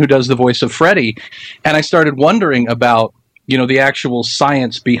same man who does the voice of Freddy. And I started wondering about, the actual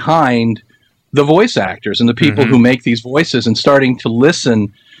science behind the voice actors and the people who make these voices, and starting to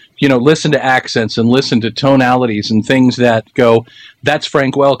listen to accents and listen to tonalities and things that go, that's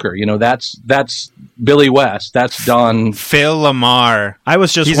Frank Welker, that's Billy West, that's Don. Phil Lamar. I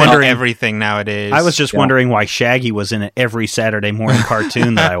was just He's wondering in everything nowadays. I was just wondering why Shaggy was in every Saturday morning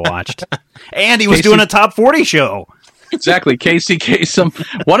cartoon that I watched. And he was doing a top 40 show. Exactly. Casey Kasem.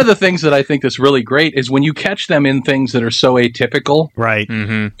 One of the things that I think is really great is when you catch them in things that are so atypical. Right.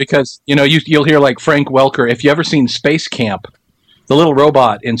 Because, you'll hear like Frank Welker. If you ever seen Space Camp, the little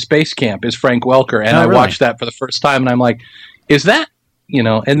robot in Space Camp is Frank Welker. And I watched that for the first time and I'm like, is that,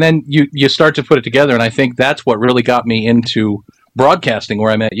 and then you start to put it together. And I think that's what really got me into broadcasting,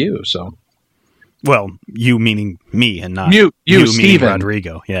 where I met you. So. Well, you meaning me and not you meaning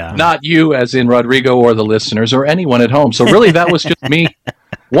Rodrigo. Yeah. Not you as in Rodrigo or the listeners or anyone at home. So really that was just me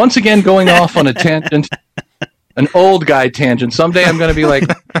once again going off on a tangent, an old guy tangent. Someday I'm going to be like,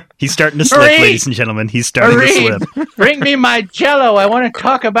 he's starting to slip, ladies and gentlemen. He's starting to slip. Bring me my Jell-O. I want to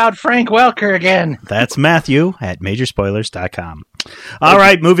talk about Frank Welker again. That's Matthew at majorspoilers.com. All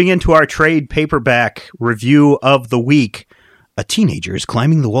right, moving into our trade paperback review of the week. A teenager is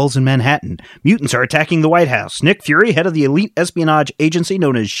climbing the walls in Manhattan. Mutants are attacking the White House. Nick Fury, head of the elite espionage agency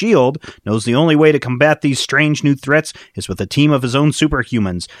known as S.H.I.E.L.D., knows the only way to combat these strange new threats is with a team of his own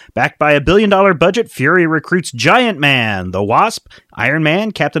superhumans. Backed by $1 billion budget, Fury recruits Giant Man, the Wasp, Iron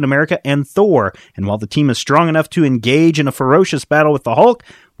Man, Captain America, and Thor. And while the team is strong enough to engage in a ferocious battle with the Hulk,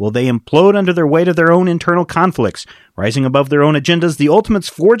 will they implode under their weight of their own internal conflicts? Rising above their own agendas, the Ultimates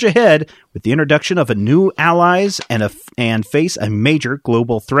forge ahead with the introduction of a new allies and face a major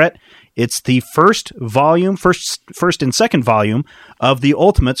global threat. It's the first and second volume of the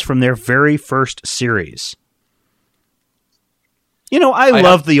Ultimates from their very first series. I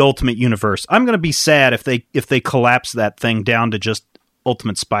love the Ultimate Universe. I'm going to be sad if they collapse that thing down to just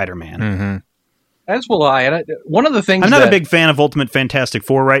Ultimate Spider-Man. As will I. And one of the things I'm not a big fan of Ultimate Fantastic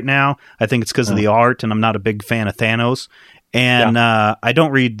Four right now. I think it's because of the art, and I'm not a big fan of Thanos. And I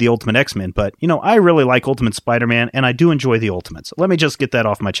don't read the Ultimate X-Men, but, I really like Ultimate Spider-Man, and I do enjoy the Ultimates. Let me just get that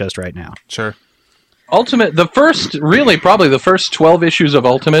off my chest right now. Sure. Probably the first 12 issues of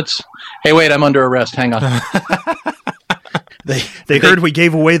Ultimates. Hey, wait, I'm under arrest. Hang on. They heard we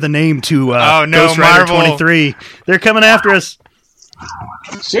gave away the name to Ghost Rider Marvel. 23. They're coming after us.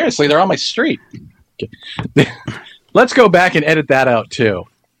 Seriously, they're on my street. Let's go back and edit that out, too.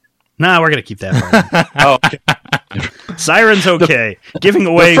 Nah, we're going to keep that part. Oh, okay. Siren's okay. Giving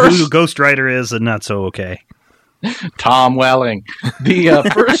away who Ghost Rider is and not so okay. Tom Welling. The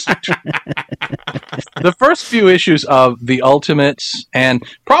the first few issues of the Ultimates, and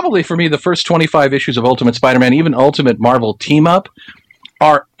probably for me the first 25 issues of Ultimate Spider-Man, even Ultimate Marvel Team Up,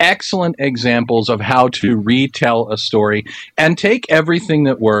 are excellent examples of how to retell a story and take everything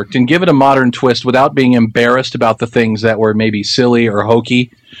that worked and give it a modern twist without being embarrassed about the things that were maybe silly or hokey.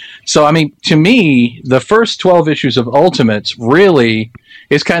 So, I mean, to me, the first 12 issues of Ultimates really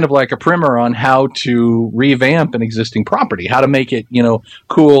is kind of like a primer on how to revamp an existing property, how to make it,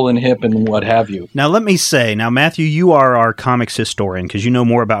 cool and hip and what have you. Now, let me say, Matthew, you are our comics historian because you know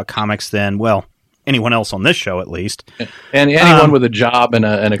more about comics than, well, anyone else on this show, at least. And anyone with a job and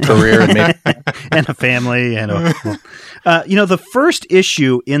a career. And, maybe and a family. And the first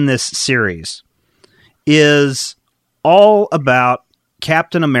issue in this series is all about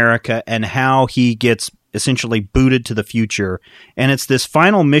Captain America and how he gets essentially booted to the future. And it's this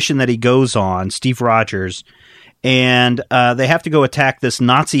final mission that he goes on, Steve Rogers, and they have to go attack this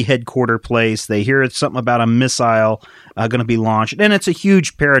Nazi headquarter place. They hear something about a missile going to be launched, and it's a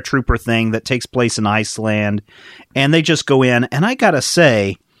huge paratrooper thing that takes place in Iceland, and they just go in. And I gotta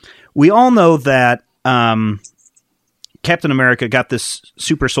say, we all know that Captain America got this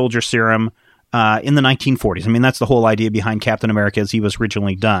super soldier serum in the 1940s. I mean, that's the whole idea behind Captain America as he was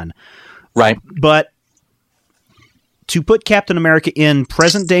originally done. Right. But to put Captain America in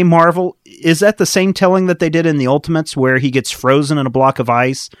present-day Marvel, is that the same telling that they did in the Ultimates, where he gets frozen in a block of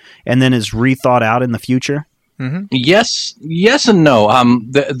ice and then is rethought out in the future? Mm-hmm. Yes and no.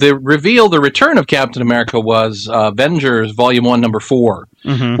 The reveal, the return of Captain America was Avengers Volume 1, Number 4,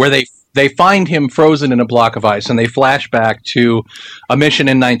 where they find him frozen in a block of ice, and they flash back to a mission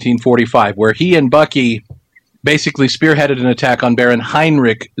in 1945, where he and Bucky basically spearheaded an attack on Baron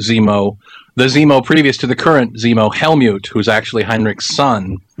Heinrich Zemo, the Zemo previous to the current Zemo, Helmut, who's actually Heinrich's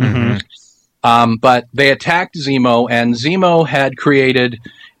son. Mm-hmm. But they attacked Zemo, and Zemo had created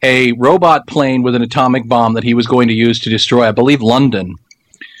a robot plane with an atomic bomb that he was going to use to destroy, I believe, London.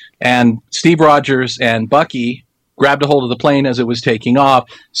 And Steve Rogers and Bucky grabbed a hold of the plane as it was taking off,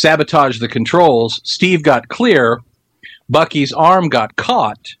 sabotaged the controls. Steve got clear. Bucky's arm got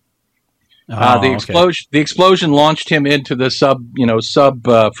caught. The explosion launched him into the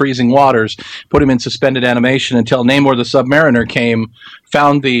sub freezing waters, put him in suspended animation until Namor the Submariner came,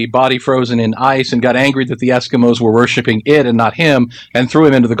 found the body frozen in ice, and got angry that the Eskimos were worshiping it and not him, and threw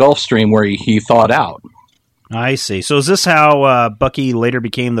him into the Gulf Stream where he thawed out. I see. So is this how Bucky later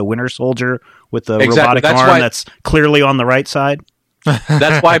became the Winter Soldier with the robotic arm that's clearly on the right side?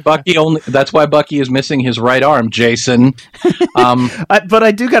 That's why Bucky is missing his right arm, Jason. But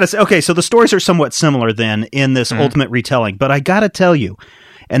I do got to say, okay, so the stories are somewhat similar then in this ultimate retelling. But I got to tell you,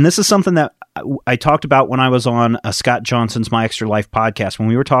 and this is something that I talked about when I was on Scott Johnson's My Extra Life podcast, when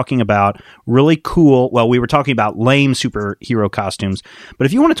we were talking about really cool, we were talking about lame superhero costumes. But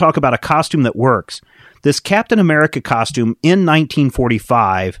if you want to talk about a costume that works, this Captain America costume in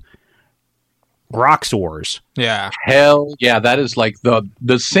 1945 rocks oars. Yeah. Hell yeah, that is like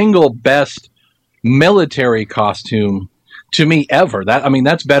the single best military costume to me ever.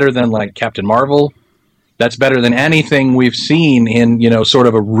 That's better than like Captain Marvel. That's better than anything we've seen in, sort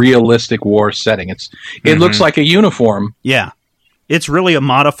of a realistic war setting. It looks like a uniform. Yeah. It's really a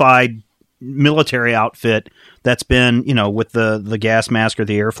modified military outfit that's been, with the gas mask or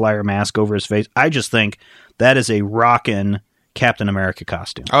the air flyer mask over his face. I just think that is a rockin' Captain America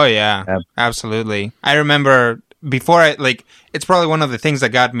costume. Oh yeah, absolutely. I remember before it's probably one of the things that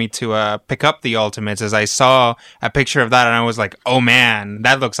got me to pick up the Ultimates is I saw a picture of that and I was like, oh man,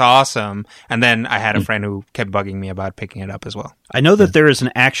 that looks awesome. And then I had a friend who kept bugging me about picking it up as well. I know that there is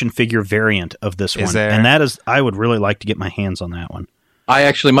an action figure variant of this one. Is there? And that is, I would really like to get my hands on that one. I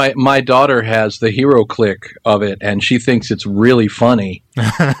actually, my daughter has the Hero Click of it, and she thinks it's really funny to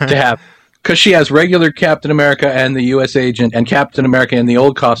have. Because she has regular Captain America and the U.S. Agent and Captain America in the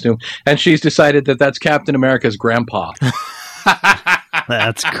old costume, and she's decided that that's Captain America's grandpa.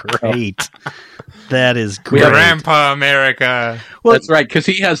 That's great. That is great. Grandpa America. Well, that's right, because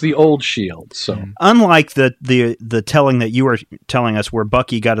he has the old shield. So, unlike the telling that you were telling us where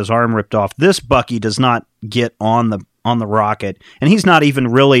Bucky got his arm ripped off, this Bucky does not get on the rocket, and he's not even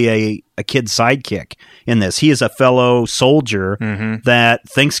really a kid's sidekick in this. He is a fellow soldier that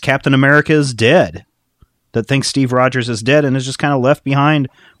thinks Captain America is dead, that thinks Steve Rogers is dead, and is just kind of left behind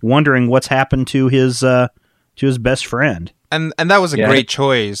wondering what's happened to his best friend. And that was a great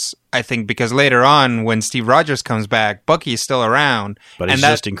choice, I think, because later on, when Steve Rogers comes back, Bucky is still around. But he's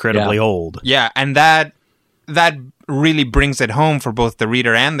just incredibly old. Yeah, and that that really brings it home for both the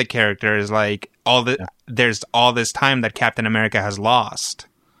reader and the characters. Like there's all this time that Captain America has lost.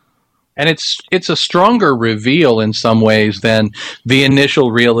 And it's a stronger reveal in some ways than the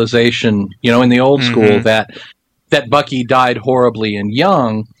initial realization, in the old school that Bucky died horribly and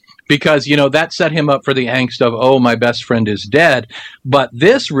young, because, that set him up for the angst of, oh, my best friend is dead. But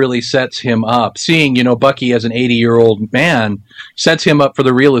this really sets him up. Seeing, Bucky as an 80-year-old man sets him up for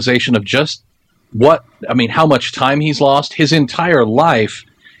the realization of just how much time he's lost. His entire life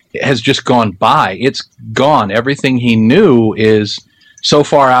has just gone by. It's gone. Everything he knew is so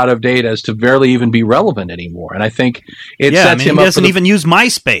far out of date as to barely even be relevant anymore. And I think it sets him up. He doesn't even use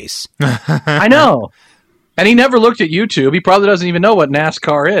MySpace. I know. And he never looked at YouTube. He probably doesn't even know what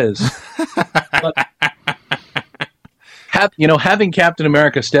NASCAR is. But, having Captain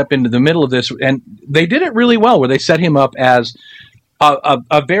America step into the middle of this, and they did it really well, where they set him up as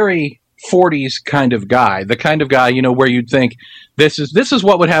a very 40s kind of guy, the kind of guy, where you'd think this is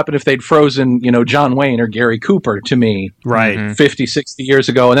what would happen if they'd frozen, John Wayne or Gary Cooper to me, right, 50, 60 years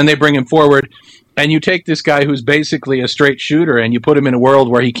ago, and then they bring him forward, and you take this guy who's basically a straight shooter, and you put him in a world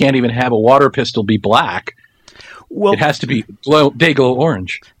where he can't even have a water pistol be black. Well, it has to be day glow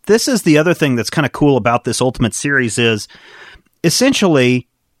orange. This is the other thing that's kind of cool about this Ultimate series is essentially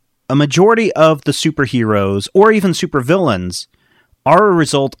a majority of the superheroes or even supervillains are a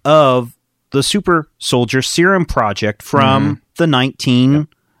result of the Super Soldier Serum Project from the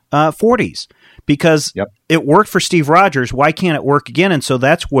 1940s. Because it worked for Steve Rogers, why can't it work again? And so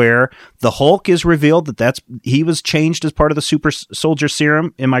that's where the Hulk is revealed he was changed as part of the Super Soldier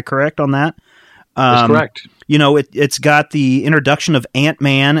Serum. Am I correct on that? That's correct. It's got the introduction of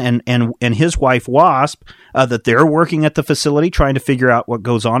Ant-Man and his wife Wasp, that they're working at the facility trying to figure out what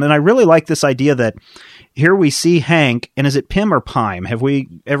goes on. And I really like this idea that here we see Hank, and is it Pym or Pym? Have we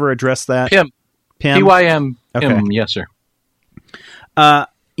ever addressed that? Pym. P-Y-M. Pym, yes, sir.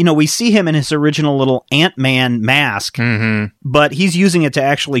 We see him in his original little Ant-Man mask, but he's using it to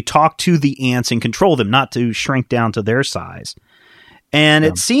actually talk to the ants and control them, not to shrink down to their size. And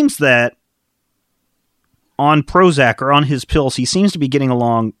it seems that on Prozac or on his pills, he seems to be getting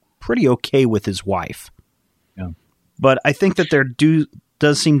along pretty okay with his wife. Yeah. But I think that there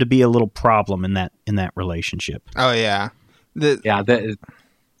does seem to be a little problem in that relationship. Oh yeah.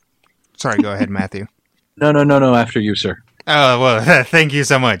 Sorry, go ahead, Matthew. No. After you, sir. Oh well, thank you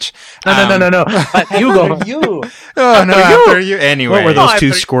so much. No. You go. You. Oh no, after you. Anyway, what were those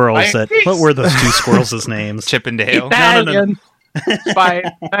two squirrels? What were those two squirrels' names? Chip and Dale. No.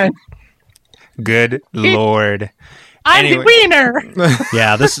 Spider-Man. Good Lord. I'm the wiener.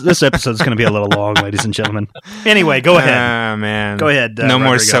 Yeah, this episode's going to be a little long, ladies and gentlemen. Anyway, go ahead. Oh, man. Go ahead. No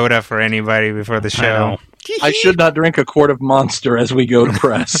more soda for anybody before the show. I should not drink a quart of Monster as we go to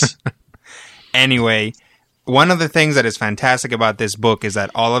press. Anyway, one of the things that is fantastic about this book is that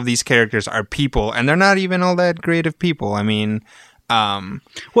all of these characters are people, and they're not even all that great of people. I mean...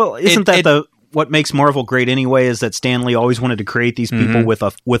 well, isn't that what makes Marvel great anyway, is that Stan Lee always wanted to create these people with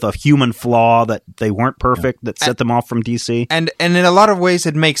a human flaw, that they weren't perfect, that set them off from DC. And in a lot of ways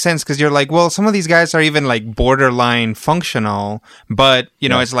it makes sense, because you're like, well, some of these guys are even like borderline functional, but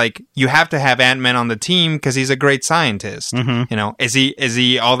it's like you have to have Ant-Man on the team because he's a great scientist. Is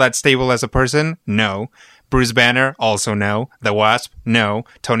he all that stable as a person? No. Bruce Banner, also no. The Wasp, no.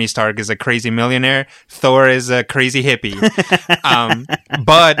 Tony Stark is a crazy millionaire. Thor is a crazy hippie.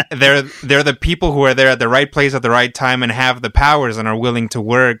 But they're the people who are there at the right place at the right time and have the powers and are willing to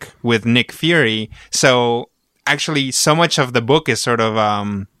work with Nick Fury. So actually, so much of the book is sort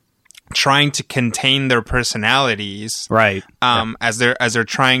of trying to contain their personalities, right? As they're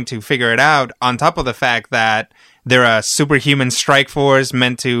trying to figure it out. On top of the fact that they're a superhuman strike force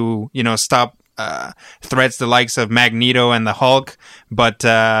meant to, stop threats the likes of Magneto and the Hulk, but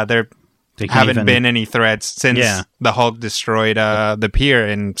there haven't been any threats since the Hulk destroyed the pier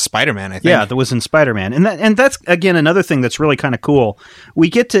in Spider-Man, I think. Yeah, that was in Spider-Man. And that's, again, another thing that's really kind of cool.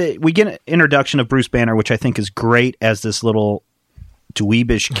 We get an introduction of Bruce Banner, which I think is great as this little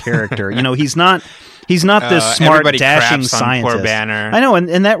dweebish character. He's not this smart, dashing scientist. Poor Banner. I know,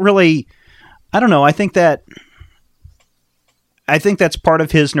 and that really, I don't know, I think that's part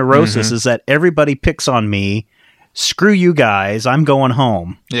of his neurosis, is that everybody picks on me. Screw you guys. I'm going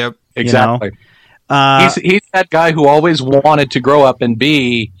home. Yep. Exactly. He's that guy who always wanted to grow up and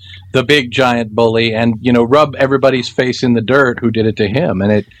be the big giant bully and, rub everybody's face in the dirt who did it to him.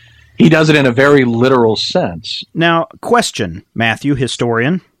 And he does it in a very literal sense. Now, question, Matthew,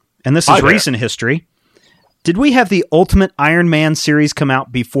 historian, and this is recent history. Did we have the Ultimate Iron Man series come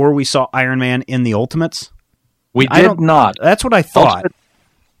out before we saw Iron Man in the Ultimates? We did not. That's what I thought.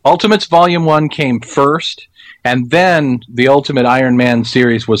 Ultimates Volume 1 came first, and then the Ultimate Iron Man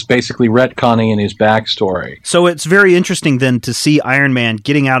series was basically retconning in his backstory. So it's very interesting then to see Iron Man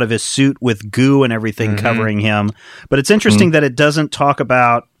getting out of his suit with goo and everything covering him. But it's interesting that it doesn't talk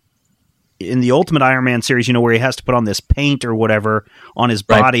about, in the Ultimate Iron Man series, where he has to put on this paint or whatever on his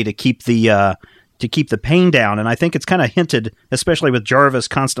body to keep the pain down. And I think it's kind of hinted, especially with Jarvis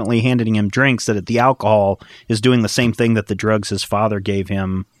constantly handing him drinks, that the alcohol is doing the same thing that the drugs his father gave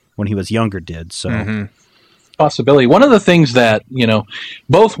him when he was younger did. So possibility. One of the things that,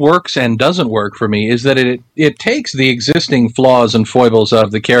 both works and doesn't work for me is that it takes the existing flaws and foibles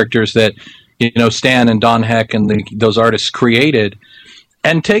of the characters that, Stan and Don Heck and those artists created,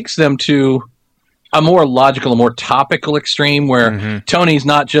 and takes them to a more logical, a more topical extreme where Tony's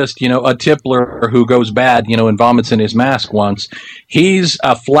not just, a tippler who goes bad, and vomits in his mask once. He's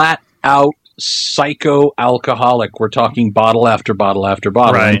a flat out psycho alcoholic. We're talking bottle after bottle after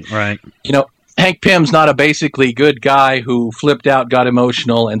bottle. Right. Hank Pym's not a basically good guy who flipped out, got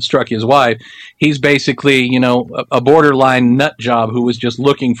emotional, and struck his wife. He's basically, a borderline nut job who was just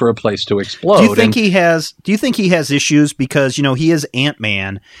looking for a place to explode. Do you think he has issues because, he is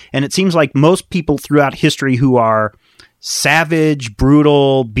Ant-Man, and it seems like most people throughout history who are savage,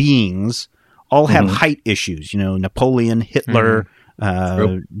 brutal beings all have height issues. Napoleon, Hitler,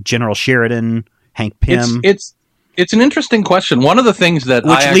 General Sheridan, Hank Pym. It's an interesting question. One of the things that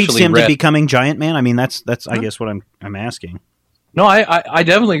which leads him to becoming Giant Man. I mean, that's I guess what I'm asking. No, I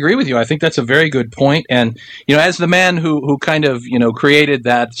definitely agree with you. I think that's a very good point. And as the man who kind of created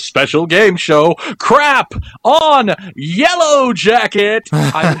that special game show, Crap on Yellow Jacket,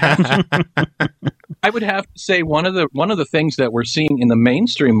 I would have to say one of the things that we're seeing in the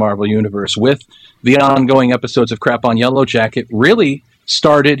mainstream Marvel universe with the ongoing episodes of Crap on Yellow Jacket really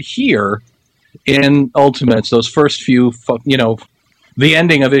started here. In Ultimates, those first few, the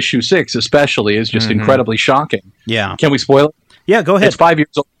ending of issue 6 especially is just incredibly shocking. Yeah. Can we spoil it? Yeah, go ahead. It's 5 years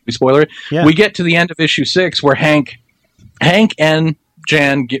old. Can we spoil it? Yeah. We get to the end of issue 6 where Hank and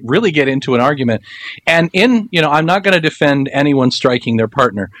Jan really get into an argument. And I'm not going to defend anyone striking their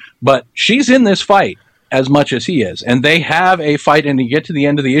partner, but she's in this fight as much as he is. And they have a fight, and you get to the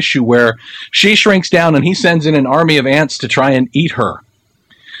end of the issue where she shrinks down and he sends in an army of ants to try and eat her.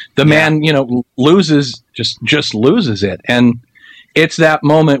 The man, loses, just loses it. And it's that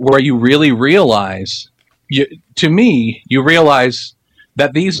moment where you really realize, you realize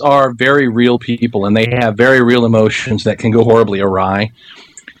that these are very real people and they have very real emotions that can go horribly awry.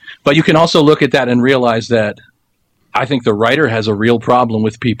 But you can also look at that and realize that I think the writer has a real problem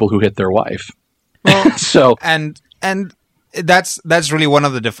with people who hit their wife. Well, so and that's really one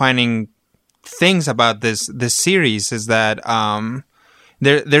of the defining things about this series is that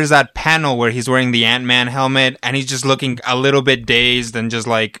there's that panel where he's wearing the Ant-Man helmet and he's just looking a little bit dazed and just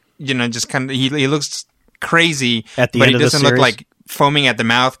like, just kind of, he looks crazy, at the but end he of the doesn't look series? like foaming at the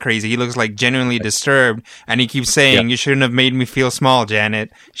mouth crazy. He looks like genuinely disturbed, and he keeps saying, "You shouldn't have made me feel small,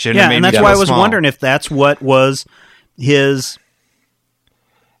 Janet. Shouldn't have made and me that's feel why I was small." wondering if that's what was his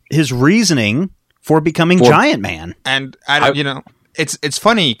reasoning for becoming Giant Man. And it's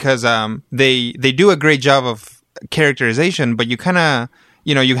funny because they do a great job of characterization, but you kind of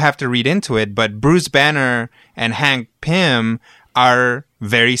you have to read into it. But Bruce Banner and Hank Pym are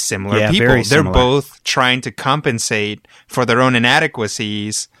very similar people. Very similar. They're both trying to compensate for their own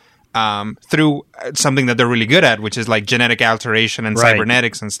inadequacies through something that they're really good at, which is like genetic alteration and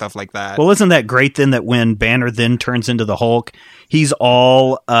cybernetics and stuff like that. Well, isn't that great then that when Banner then turns into the Hulk, he's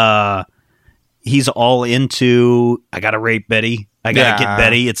all into, I gotta rape Betty. I gotta get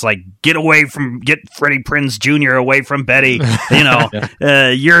Betty. It's like, get Freddie Prinze Jr. away from Betty.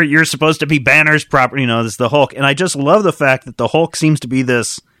 You're supposed to be Banner's property. This is the Hulk. And I just love the fact that the Hulk seems to be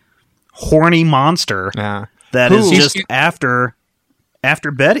this horny monster that is just after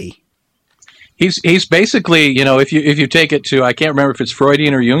Betty. He's basically, if you take it to, I can't remember if it's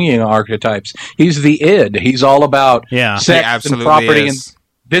Freudian or Jungian archetypes. He's the id. He's all about sex and property and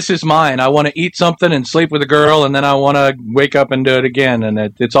this is mine. I want to eat something and sleep with a girl, and then I want to wake up and do it again.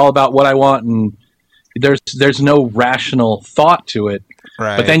 And it's all about what I want, and there's no rational thought to it.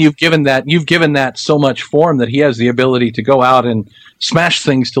 Right. But then you've given that so much form that he has the ability to go out and smash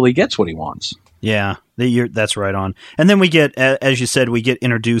things till he gets what he wants. Yeah, that's right on. And then we get, as you said,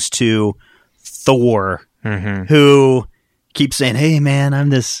 introduced to Thor, who keeps saying, "Hey, man, I'm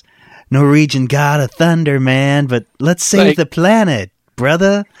this Norwegian god of thunder, man, but let's save the planet,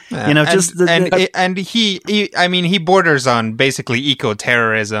 brother." He borders on basically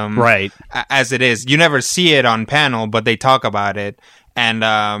eco-terrorism, right? As it is, you never see it on panel, but they talk about it,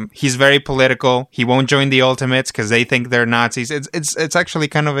 and he's very political. He won't join the Ultimates because they think they're Nazis. It's actually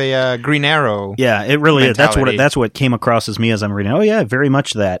kind of a Green Arrow. Yeah, it really is. mentality. That's what came across as me as I'm reading. Oh yeah, very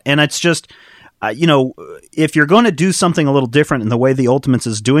much that. And it's just, if you're going to do something a little different in the way the Ultimates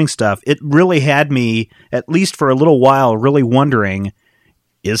is doing stuff, it really had me, at least for a little while, really wondering,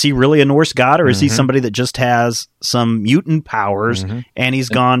 is he really a Norse god, or is he somebody that just has some mutant powers and he's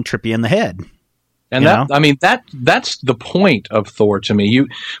gone trippy in the head? And that's the point of Thor to me.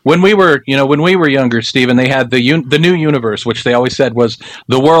 When we were younger, Stephen, they had the new universe, which they always said was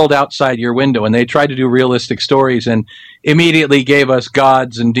the world outside your window, and they tried to do realistic stories and immediately gave us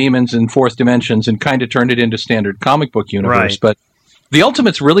gods and demons and fourth dimensions and kind of turned it into standard comic book universe. Right. But the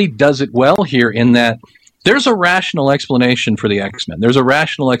Ultimates really does it well here in that there's a rational explanation for the X-Men. There's a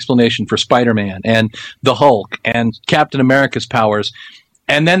rational explanation for Spider-Man and the Hulk and Captain America's powers.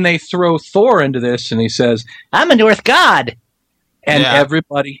 And then they throw Thor into this, and he says, "I'm a North god," and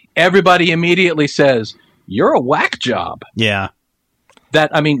everybody immediately says, "You're a whack job." Yeah,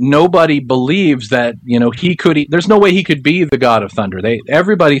 Nobody believes that he could. There's no way he could be the god of thunder.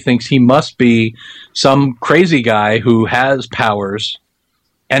 Everybody thinks he must be some crazy guy who has powers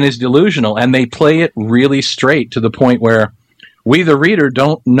and is delusional, and they play it really straight to the point where we, the reader,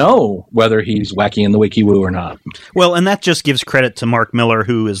 don't know whether he's wacky in the wiki-woo or not. Well, and that just gives credit to Mark Miller,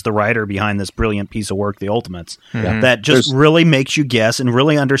 who is the writer behind this brilliant piece of work, The Ultimates. Mm-hmm. That just really makes you guess and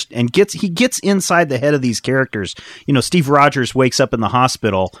really understand. He gets inside the head of these characters. Steve Rogers wakes up in the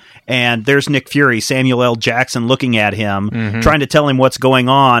hospital, and there's Nick Fury, Samuel L. Jackson, looking at him, trying to tell him what's going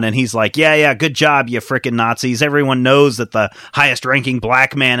on, and he's like, yeah, good job, you frickin' Nazis. Everyone knows that the highest-ranking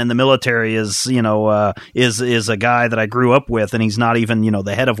black man in the military is a guy that I grew up with, and he's not even,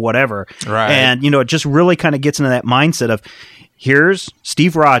 the head of whatever. Right. And, it just really kind of gets into that mindset of, here's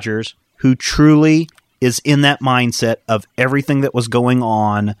Steve Rogers, who truly is in that mindset of everything that was going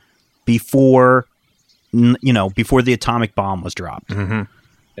on before the atomic bomb was dropped. Mm-hmm.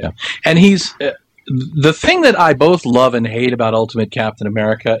 Yeah. And he's... the thing that I both love and hate about Ultimate Captain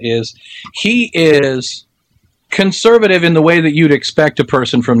America is he is conservative in the way that you'd expect a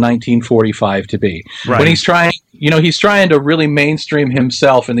person from 1945 to be. Right. When he's trying to really mainstream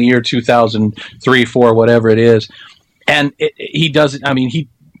himself in the year 2003, 4, whatever it is, and he doesn't.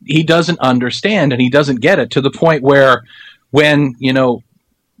 He doesn't understand, and he doesn't get it to the point where when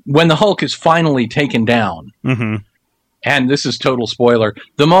the Hulk is finally taken down, and this is total spoiler,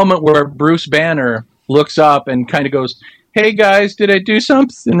 the moment where Bruce Banner looks up and kind of goes, "Hey guys, did I do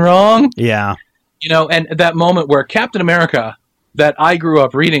something wrong?" Yeah. And that moment where Captain America, that I grew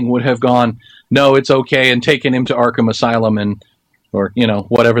up reading, would have gone, "No, it's okay," and taken him to Arkham Asylum or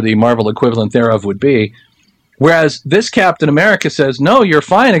whatever the Marvel equivalent thereof would be. Whereas this Captain America says, "No, you're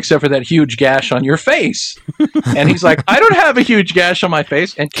fine except for that huge gash on your face." And he's like, "I don't have a huge gash on my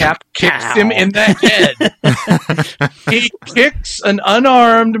face." And Cap kicks him in the head. He kicks an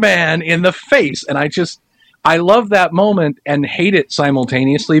unarmed man in the face. And I love that moment and hate it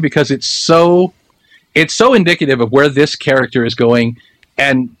simultaneously because it's so indicative of where this character is going,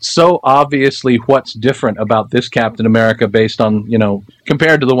 and so obviously what's different about this Captain America based on,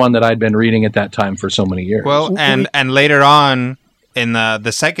 compared to the one that I'd been reading at that time for so many years. Well, and later on in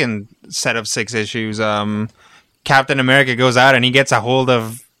the second set of 6 issues, Captain America goes out and he gets a hold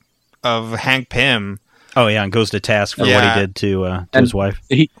of Hank Pym. Oh yeah, and goes to task for what he did to his wife.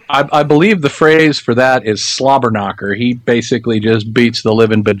 I believe the phrase for that is slobberknocker. He basically just beats the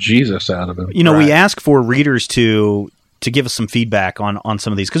living bejesus out of him. We ask for readers to give us some feedback on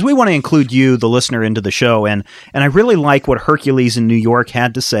some of these, because we want to include you, the listener, into the show. And I really like what Hercules in New York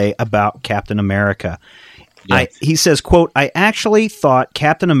had to say about Captain America. Yeah. He says, quote, "I actually thought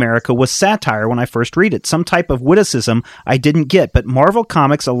Captain America was satire when I first read it. Some type of witticism I didn't get, but Marvel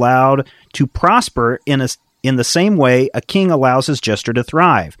Comics allowed to prosper in the same way a king allows his jester to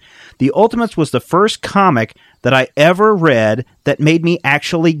thrive. The Ultimates was the first comic that I ever read that made me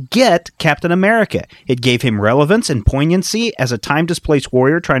actually get Captain America. It gave him relevance and poignancy as a time-displaced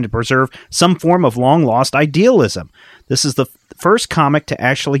warrior trying to preserve some form of long-lost idealism. This is the first comic to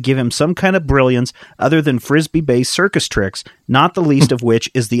actually give him some kind of brilliance other than Frisbee-based circus tricks, not the least of which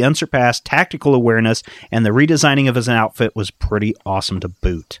is the unsurpassed tactical awareness, and the redesigning of his outfit was pretty awesome to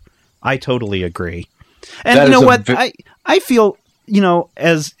boot." I totally agree. And you know what? I feel,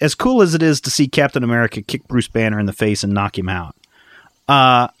 as cool as it is to see Captain America kick Bruce Banner in the face and knock him out,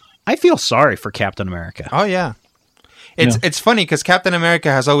 I feel sorry for Captain America. Oh, yeah. It's funny because Captain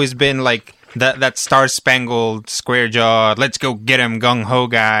America has always been like that star-spangled, square-jawed, let's go get him, gung-ho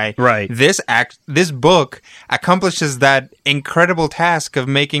guy. Right. This book accomplishes that incredible task of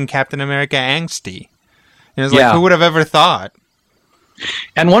making Captain America angsty. And it's like, who would have ever thought?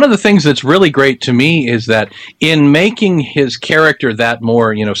 And one of the things that's really great to me is that in making his character that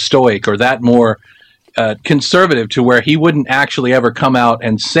more, stoic or that more conservative, to where he wouldn't actually ever come out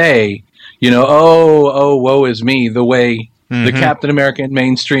and say, oh, woe is me, the way the Captain America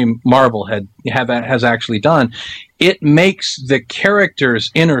mainstream Marvel has actually done. It makes the character's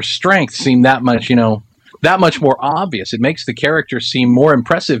inner strength seem that much, that much more obvious. It makes the character seem more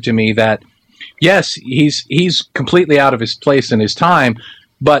impressive to me that, yes, he's completely out of his place in his time,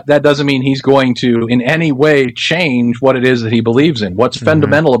 but that doesn't mean he's going to in any way change what it is that he believes in. What's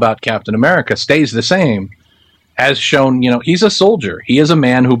fundamental about Captain America stays the same. As shown, he's a soldier. He is a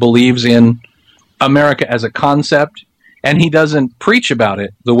man who believes in America as a concept, and he doesn't preach about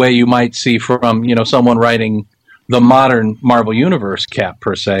it the way you might see from, someone writing the modern Marvel Universe Cap,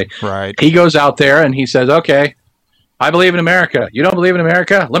 per se. Right. He goes out there and he says, okay, I believe in America. You don't believe in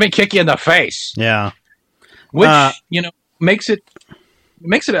America? Let me kick you in the face. Yeah. Which, makes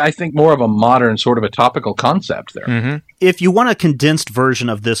it, I think, more of a modern sort of a topical concept there. Mm-hmm. If you want a condensed version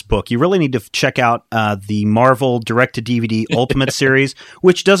of this book, you really need to check out the Marvel Direct-to-DVD Ultimate series,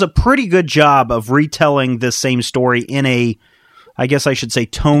 which does a pretty good job of retelling this same story in a, I guess I should say,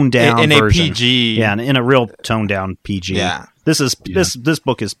 toned-down version. A PG. Yeah, in a real toned-down PG. Yeah. This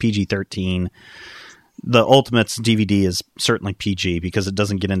book is PG-13. The Ultimates DVD is certainly PG because it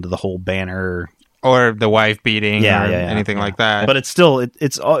doesn't get into the whole banner or the wife beating, anything like that. But it's still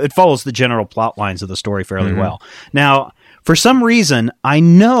it follows the general plot lines of the story fairly well. Now, for some reason, I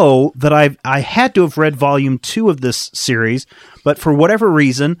know that I had to have read volume 2 of this series, but for whatever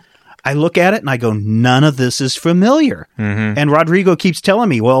reason, I look at it and I go, none of this is familiar. And Rodrigo keeps telling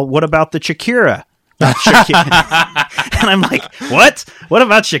me, well, what about the Shakira? And I'm like, what? What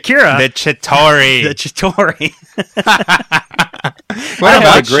about Shakira? The Chitauri. The Chitauri. What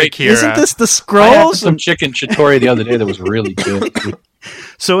about Shakira? Isn't this the I had Skrulls? some chicken Chitori the other day that was really good.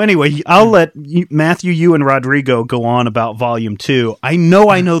 So anyway, I'll let Matthew, you, and Rodrigo go on about Volume 2. I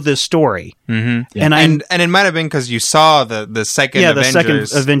know this story, and it might have been because you saw the second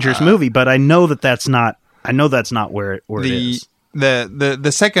Avengers, movie, but I know that's not where it is.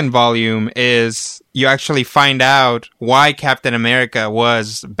 The second volume is you actually find out why Captain America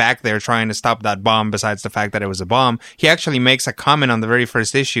was back there trying to stop that bomb, besides the fact that it was a bomb. He actually makes a comment on the very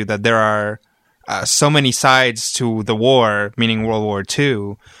first issue that there are so many sides to the war, meaning World War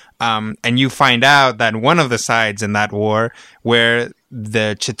II, and you find out that one of the sides in that war were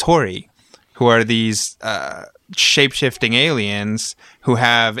the Chitauri, who are these shape-shifting aliens who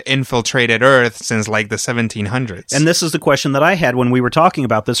have infiltrated Earth since like the 1700s. And this is the question that I had when we were talking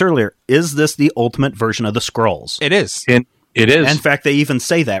about this earlier. Is this the ultimate version of the Skrulls? It is. It is. In fact, they even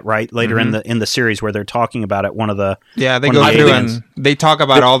say that right later in the series where they're talking about it. They go through and they talk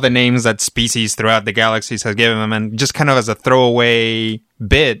about all the names that species throughout the galaxies have given them, and just kind of as a throwaway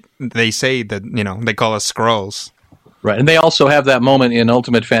bit, they say that they call us Skrulls. Right, and they also have that moment in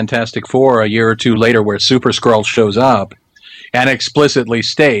Ultimate Fantastic Four a year or two later where Super Skrull shows up and explicitly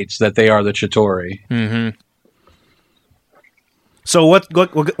states that they are the Chitauri. Mm-hmm. So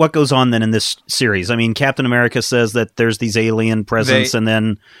what goes on then in this series? I mean, Captain America says that there's these alien presence, and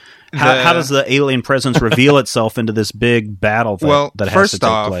then how does the alien presence reveal itself into this big battle that has to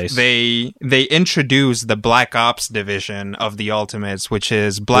take place? They introduce the Black Ops division of the Ultimates, which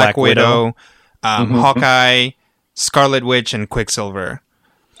is Black Widow. Hawkeye, Scarlet Witch, and Quicksilver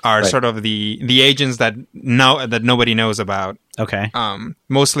are sort of the agents that nobody knows about. Okay.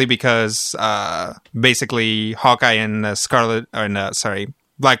 Mostly because basically Hawkeye and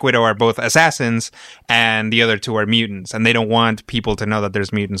Black Widow are both assassins, and the other two are mutants, and they don't want people to know that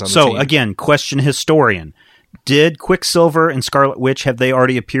there's mutants on the team. So again, question historian: did Quicksilver and Scarlet Witch, have they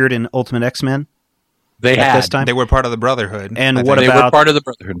already appeared in Ultimate X-Men? They had. This time? They were part of the Brotherhood. And they were part of the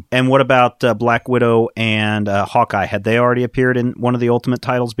Brotherhood. And what about Black Widow and Hawkeye? Had they already appeared in one of the Ultimate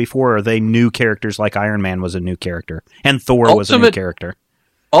titles before, or are they new characters like Iron Man was a new character and Thor was a new character?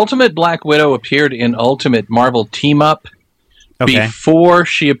 Ultimate Black Widow appeared in Ultimate Marvel Team Up before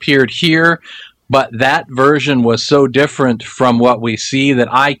she appeared here, but that version was so different from what we see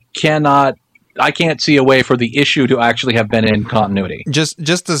that I can't see a way for the issue to actually have been in continuity. Just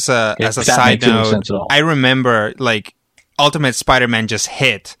as a side note, I remember like Ultimate Spider-Man just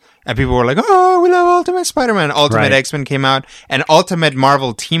hit, and people were like, "Oh, we love Ultimate Spider-Man." Ultimate X-Men came out, and Ultimate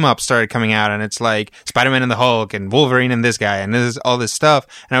Marvel Team Up started coming out, and it's like Spider-Man and the Hulk, and Wolverine and this guy, and this is all this stuff.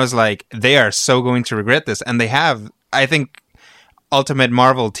 And I was like, they are so going to regret this, and they have. I think Ultimate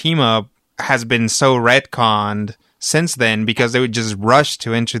Marvel Team Up has been so retconned since then because they would just rush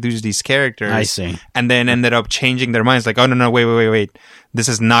to introduce these characters. I see. And then ended up changing their minds like, oh, no, wait. This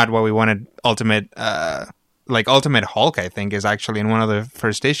is not what we wanted Ultimate like Ultimate Hulk, I think, is actually in one of the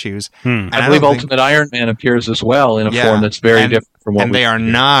first issues. And I believe Ultimate Iron Man appears as well in a form that's very different from what. And they are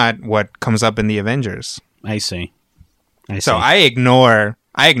not what comes up in the Avengers. I see. So I ignore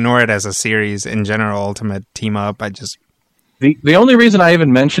it as a series in general. Ultimate Team Up. The only reason I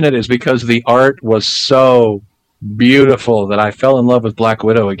even mention it is because the art was so beautiful that I fell in love with Black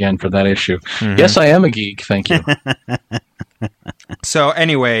Widow again for that issue. Mm-hmm. Yes, I am a geek. Thank you. So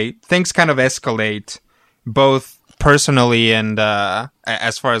anyway, things kind of escalate, both personally and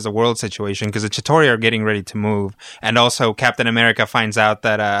as far as the world situation, because the Chitauri are getting ready to move, and also Captain America finds out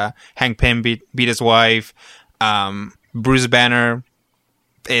that Hank Pym beat his wife. Bruce Banner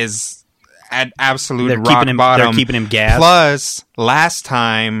is at absolute rock bottom. They're keeping him gassed. Plus, last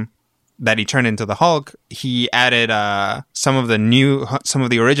time that he turned into the Hulk, he added some of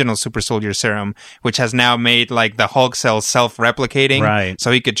the original Super Soldier Serum, which has now made like the Hulk cells self-replicating, right?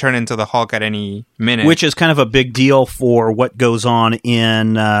 So he could turn into the Hulk at any minute, which is kind of a big deal for what goes on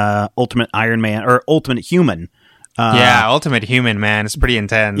in Ultimate Iron Man or Ultimate Human. Ultimate Human, man, it's pretty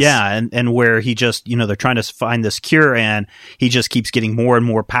intense. Yeah, and where he just, they're trying to find this cure, and he just keeps getting more and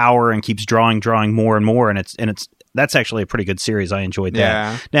more power and keeps drawing more and more, and it's that's actually a pretty good series. I enjoyed that.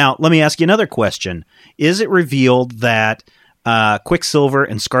 Yeah. Now, let me ask you another question. Is it revealed that Quicksilver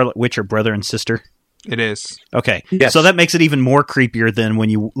and Scarlet Witch are brother and sister? It is. Okay. Yes. So that makes it even more creepier than when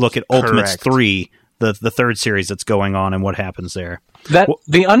you look at Ultimates Correct. 3, the third series that's going on and what happens there.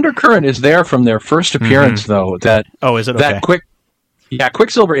 The undercurrent is there from their first appearance, though. Is it? Okay.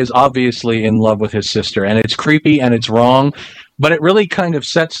 Quicksilver is obviously in love with his sister, and it's creepy and it's wrong, but it really kind of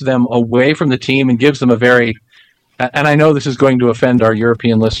sets them away from the team and gives them a very, and I know this is going to offend our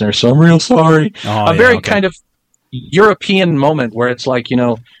European listeners, so I'm real sorry, kind of European moment where it's like,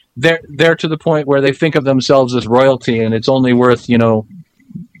 they're to the point where they think of themselves as royalty, and it's only worth,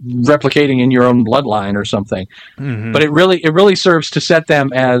 replicating in your own bloodline or something. Mm-hmm. But it really serves to set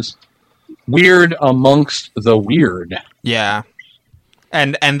them as weird amongst the weird. Yeah.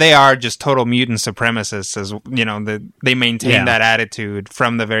 And they are just total mutant supremacists, as they maintain that attitude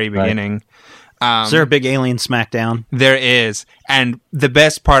from the very beginning. Right. Is there a big alien smackdown? There is. And the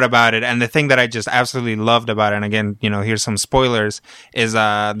best part about it, and the thing that I just absolutely loved about it, and again, here's some spoilers, is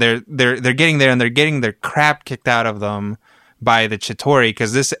they're getting there and they're getting their crap kicked out of them by the Chitauri,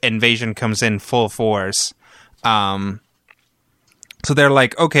 because this invasion comes in full force. So they're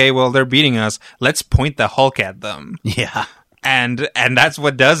like, okay, well, they're beating us. Let's point the Hulk at them. Yeah. And that's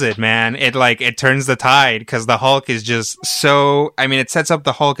what does it, man. It turns the tide, because the Hulk is just so... I mean, it sets up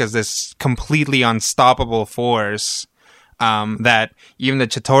the Hulk as this completely unstoppable force that even the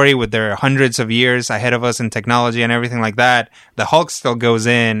Chitauri, with their hundreds of years ahead of us in technology and everything like that, the Hulk still goes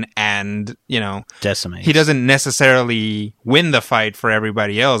in and, decimates. He doesn't necessarily win the fight for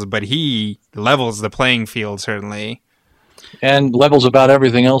everybody else, but he levels the playing field, certainly. And levels about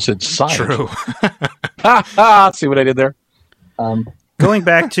everything else in sight. True. See what I did there? Going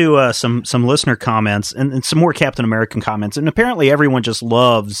back to some listener comments and some more Captain American comments, and apparently everyone just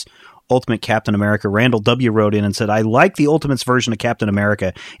loves Ultimate Captain America. Randall W. wrote in and said, I like the Ultimates version of Captain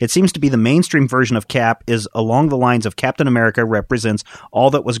America. It seems to be the mainstream version of Cap is along the lines of Captain America represents all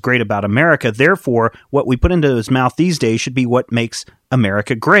that was great about America. Therefore, what we put into his mouth these days should be what makes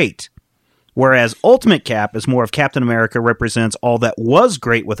America great. Whereas Ultimate Cap is more of Captain America represents all that was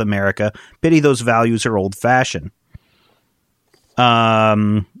great with America. Pity those values are old-fashioned.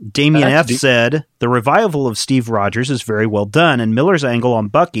 Damien F. said, the revival of Steve Rogers is very well done, and Miller's angle on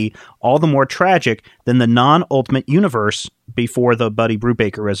Bucky all the more tragic than the non-Ultimate universe before the Bucky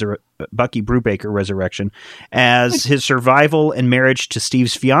Brubaker resurrection, as his survival and marriage to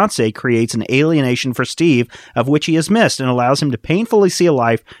Steve's fiancée creates an alienation for Steve of which he is missed and allows him to painfully see a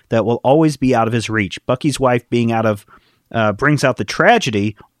life that will always be out of his reach. Bucky's wife being brings out the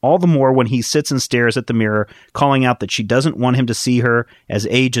tragedy all the more when he sits and stares at the mirror, calling out that she doesn't want him to see her as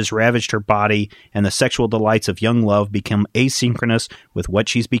age has ravaged her body and the sexual delights of young love become asynchronous with what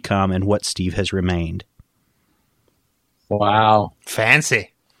she's become and what Steve has remained. Wow.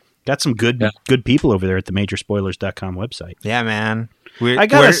 Fancy. Got some good people over there at the Majorspoilers.com website. Yeah, man. We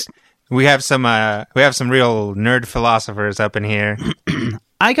have some real nerd philosophers up in here.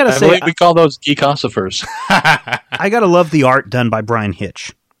 I gotta say, we call those geekosophers. I gotta love the art done by Brian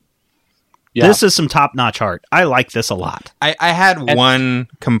Hitch. Yeah. This is some top-notch art. I like this a lot. I had one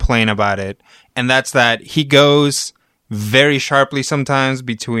complaint about it, and that's that he goes very sharply sometimes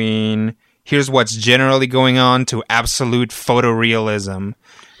between here's what's generally going on to absolute photorealism.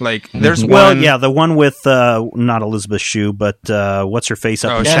 Like, there's one... the one with, not Elizabeth Shue, but what's her face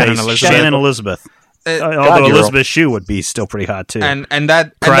up in Shannon space? Elizabeth. Shannon Elizabeth. Although Elizabeth Shue would be still pretty hot too. And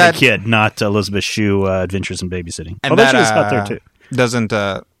that Karate Kid, not Elizabeth Shue, Adventures in Babysitting. And although that, she was hot there too. Doesn't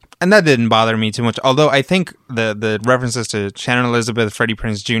and that didn't bother me too much. Although I think the references to Shannon Elizabeth, Freddie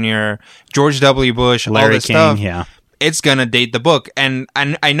Prinze Jr., George W. Bush, all Larry this King, stuff, yeah. it's gonna date the book, and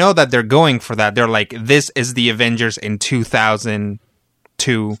I know that they're going for that. They're like, this is the Avengers in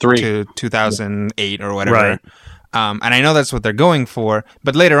 2002 to 2008 or whatever. Right. And I know that's what they're going for.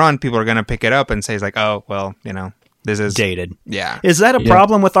 But later on, people are gonna pick it up and say, it's like, oh, well, this is dated. Yeah. Is that a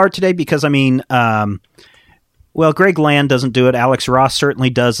problem with art today? Because I mean, well, Greg Land doesn't do it. Alex Ross certainly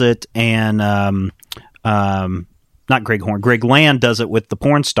does it, and not Greg Horn. Greg Land does it with the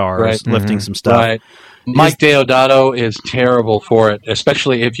porn stars, lifting some stuff. Right. Mike Deodato is terrible for it,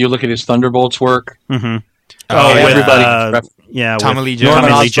 especially if you look at his Thunderbolts work. Mm-hmm. Everybody. Tommy Lee Jones.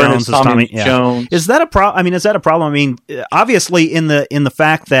 Tommy Lee Jones is Tommy. Yeah. Jones. Is that a problem? I mean, is that a problem? I mean, obviously, in the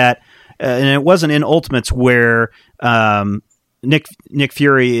fact that, and it wasn't in Ultimates where Nick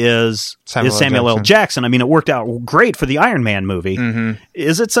Fury is Samuel L. Jackson. I mean, it worked out great for the Iron Man movie. Mm-hmm.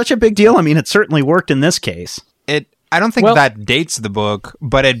 Is it such a big deal? I mean, it certainly worked in this case. I don't think that dates the book,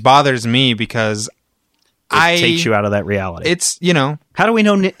 but it bothers me because it takes you out of that reality. It's, How do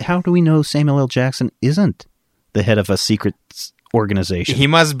we know Samuel L. Jackson isn't the head of a secret organization? He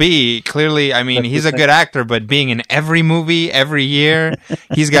must be. Clearly, I mean, he's a good actor, but being in every movie, every year,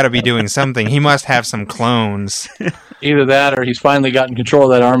 he's got to be doing something. He must have some clones. Either that or he's finally gotten control of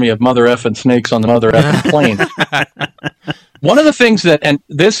that army of mother effing snakes on the mother effing plane. One of the things and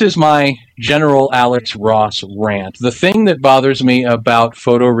this is my general Alex Ross rant, the thing that bothers me about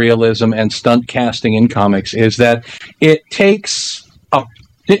photorealism and stunt casting in comics is that it takes a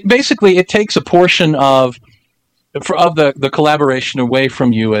portion of the collaboration away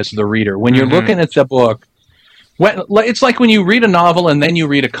from you as the reader. When you're looking at the book, it's like when you read a novel and then you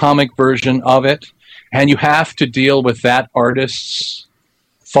read a comic version of it, and you have to deal with that artist's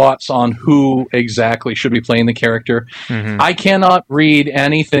thoughts on who exactly should be playing the character. Mm-hmm. I cannot read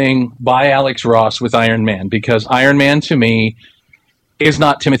anything by Alex Ross with Iron Man, because Iron Man, to me, is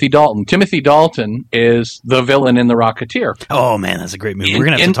not Timothy Dalton. Timothy Dalton is the villain in The Rocketeer. Oh, man, that's a great movie. We're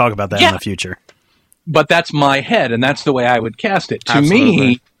going to have to talk about that in the future. But that's my head, and that's the way I would cast it. To Absolutely.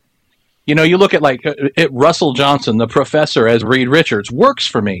 me, you look at Russell Johnson, the professor as Reed Richards, works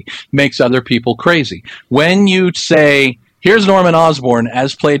for me, makes other people crazy. When you say, here's Norman Osborn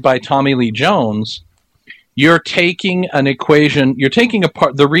as played by Tommy Lee Jones, you're taking an equation, you're taking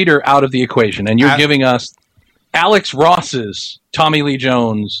the reader out of the equation, and you're giving us Alex Ross's Tommy Lee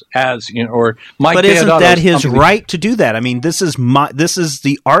Jones as, or Mike Deodato's. But isn't that his right to do that? I mean, this is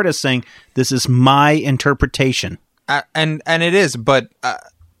the artist saying, this is my interpretation. And it is, but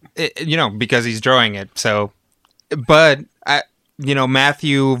because he's drawing it. So, but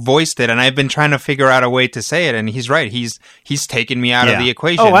Matthew voiced it, and I've been trying to figure out a way to say it, and he's right. He's taken me out of the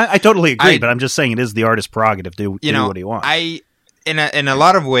equation. Oh, I totally agree, but I'm just saying it is the artist's prerogative to do what he wants. In a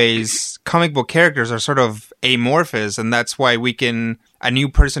lot of ways, comic book characters are sort of amorphous, and that's why a new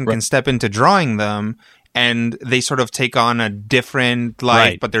person can step into drawing them, and they sort of take on a different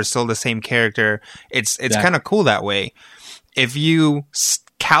life, but they're still the same character. It's kind of cool that way. If you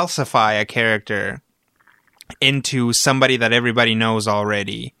calcify a character into somebody that everybody knows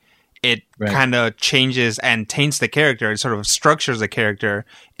already, it kind of changes and taints the character. It sort of structures the character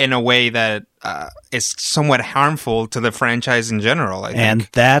in a way that is somewhat harmful to the franchise in general, I think. And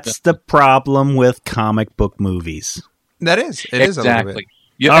that's the problem with comic book movies. That is. It is a little bit.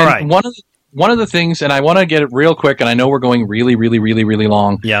 Yeah, all right. One of the things, and I want to get it real quick, and I know we're going really, really, really, really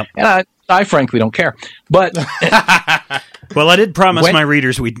long. Yeah. And I frankly don't care. But well, I did promise my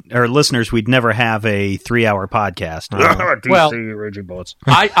listeners we'd never have a 3-hour podcast. DC Raging Bullets.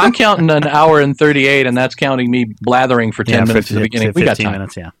 I'm counting an hour and 38, and that's counting me blathering for 10 minutes at the beginning. 15 we got time.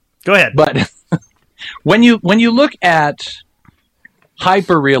 Minutes, yeah. Go ahead. But when you look at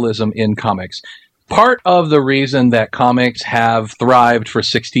hyperrealism in comics, part of the reason that comics have thrived for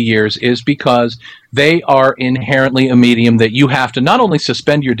 60 years is because they are inherently a medium that you have to not only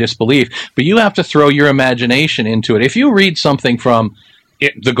suspend your disbelief, but you have to throw your imagination into it. If you read something from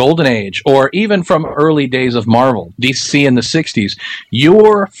the Golden Age, or even from early days of Marvel, DC in the 60s,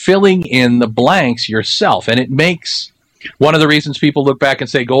 you're filling in the blanks yourself, and it makes... One of the reasons people look back and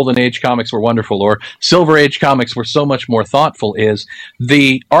say Golden Age comics were wonderful or Silver Age comics were so much more thoughtful is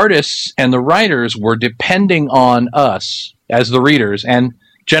the artists and the writers were depending on us as the readers and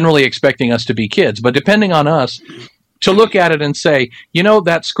generally expecting us to be kids, but depending on us to look at it and say,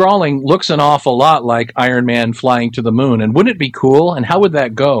 that scrawling looks an awful lot like Iron Man flying to the moon, and wouldn't it be cool? And how would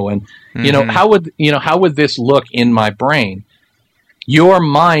that go? And how would this look in my brain? your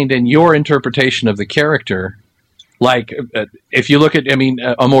mind and your interpretation of the character. Like, if you look at,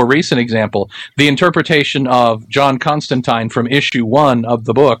 a more recent example, the interpretation of John Constantine from issue 1 of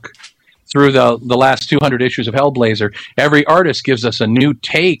the book through the last 200 issues of Hellblazer, every artist gives us a new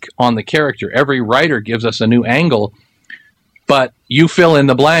take on the character. Every writer gives us a new angle. But you fill in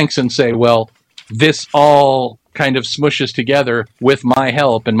the blanks and say, well, this all kind of smushes together with my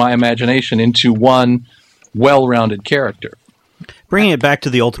help and my imagination into one well-rounded character. Bringing it back to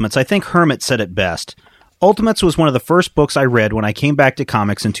the Ultimates, I think Hermit said it best. Ultimates was one of the first books I read when I came back to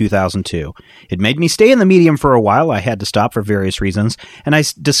comics in 2002. It made me stay in the medium for a while. I had to stop for various reasons, and I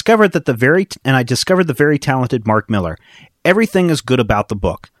discovered the very talented Mark Millar. Everything is good about the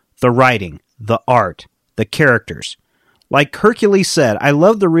book: the writing, the art, the characters. Like Hercules said, I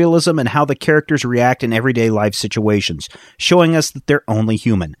love the realism and how the characters react in everyday life situations, showing us that they're only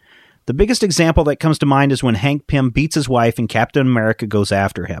human. The biggest example that comes to mind is when Hank Pym beats his wife and Captain America goes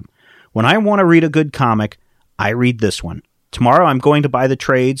after him. When I want to read a good comic, I read this one. Tomorrow I'm going to buy the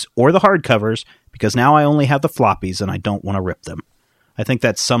trades or the hardcovers because now I only have the floppies and I don't want to rip them. I think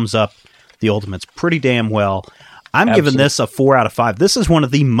that sums up the Ultimates pretty damn well. I'm giving this a 4 out of 5. This is one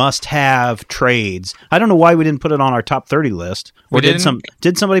of the must-have trades. I don't know why we didn't put it on our top 30 list. Or did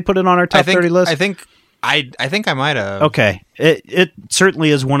somebody put it on our top 30 list? I think I might have. Okay. It certainly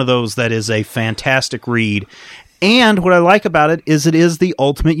is one of those that is a fantastic read. And what I like about it is the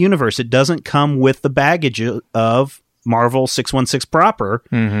Ultimate Universe. It doesn't come with the baggage of Marvel 616 proper.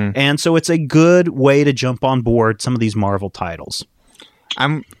 Mm-hmm. And so it's a good way to jump on board some of these Marvel titles.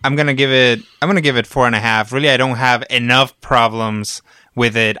 I'm gonna give it 4.5. Really, I don't have enough problems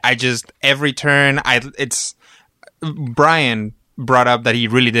with it. I just every turn Brian brought up that he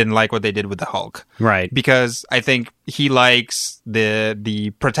really didn't like what they did with the Hulk. Right. Because I think he likes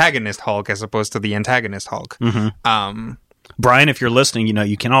the protagonist Hulk as opposed to the antagonist Hulk. Mm-hmm. Brian, if you're listening,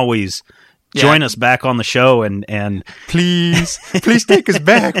 you can always join us back on the show and please take us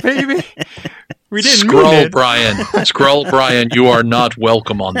back, baby. We didn't Skrull Brian, you are not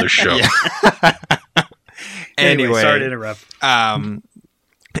welcome on the show. Anyway, sorry to interrupt.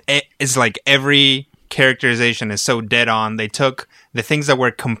 It's like every characterization is so dead on. They took the things that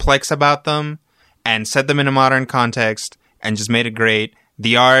were complex about them and set them in a modern context and just made it great.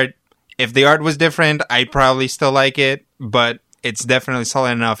 The art, if the art was different, I'd probably still like it, but it's definitely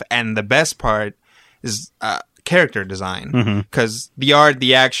solid enough. And the best part is character design, because the art,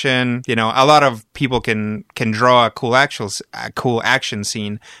 the action, a lot of people can draw a cool action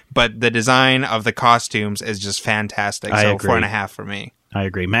scene, but the design of the costumes is just fantastic. I so agree. 4.5 for me. I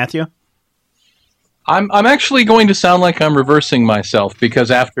agree. Matthew? I'm actually going to sound like I'm reversing myself, because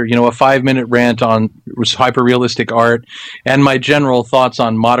after, a 5-minute rant on hyper-realistic art and my general thoughts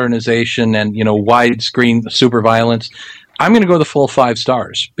on modernization and, widescreen super violence, I'm going to go the full 5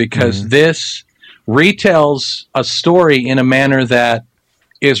 stars, because this retells a story in a manner that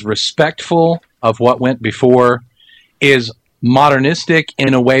is respectful of what went before, is modernistic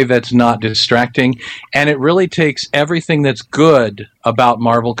in a way that's not distracting, and it really takes everything that's good about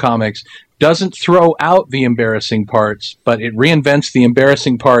Marvel Comics, doesn't throw out the embarrassing parts, but it reinvents the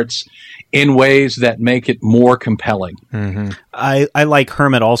embarrassing parts in ways that make it more compelling. Mm-hmm. I like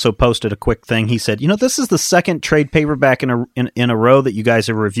Hermit also posted a quick thing. He said, this is the second trade paperback in a row that you guys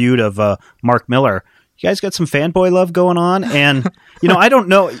have reviewed of Mark Millar. You guys got some fanboy love going on? And, I don't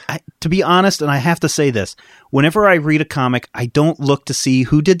know, to be honest, and I have to say this, whenever I read a comic, I don't look to see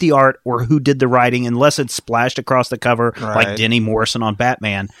who did the art or who did the writing unless it's splashed across the cover, like Denny Morrison on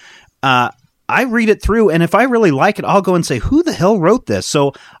Batman. I read it through, and if I really like it, I'll go and say, who the hell wrote this?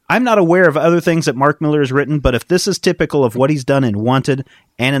 So I'm not aware of other things that Mark Millar has written, but if this is typical of what he's done in Wanted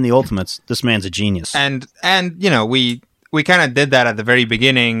and in the Ultimates, this man's a genius. And we kind of did that at the very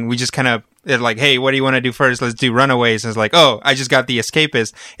beginning. We just kind of, they're like, hey, what do you want to do first? Let's do Runaways. And it's like, oh, I just got The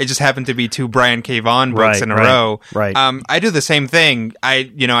Escapist. It just happened to be 2 Brian K. Vaughan books in a row. Right. I do the same thing.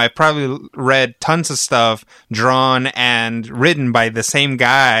 I've probably read tons of stuff drawn and written by the same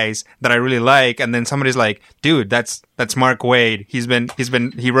guys that I really like. And then somebody's like, dude, that's Mark Waid.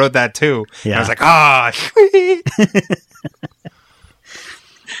 He wrote that too. Yeah. And I was like, sweet.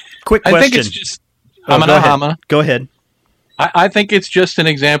 Quick question. I think it's just, Go ahead. I think it's just an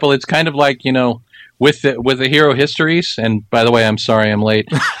example. It's kind of like, with the hero histories, and by the way, I'm sorry I'm late.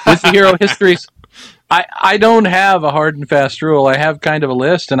 With the hero histories, I don't have a hard and fast rule. I have kind of a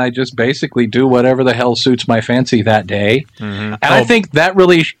list, and I just basically do whatever the hell suits my fancy that day. Mm-hmm. And I think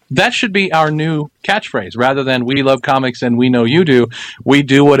that should be our new catchphrase. Rather than we love comics and we know you do, we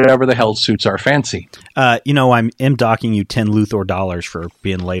do whatever the hell suits our fancy. I'm docking you 10 Luthor dollars for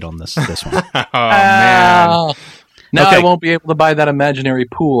being late on this one. Oh, man. Now Okay. I won't be able to buy that imaginary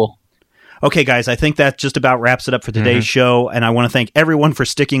pool. Okay, guys, I think that just about wraps it up for today's show, and I want to thank everyone for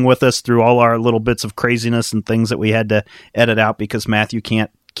sticking with us through all our little bits of craziness and things that we had to edit out because Matthew can't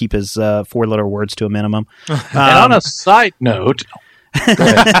keep his four-letter words to a minimum. And on a side note...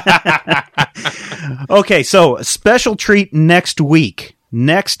 Okay, so a special treat next week.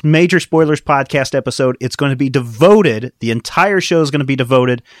 Next Major Spoilers podcast episode, it's going to be devoted, the entire show is going to be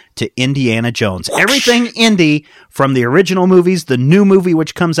devoted to Indiana Jones. Everything Indy, from the original movies, the new movie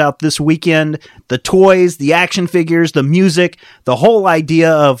which comes out this weekend, the toys, the action figures, the music, the whole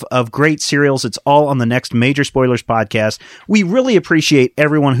idea of great serials, it's all on the next Major Spoilers podcast. We really appreciate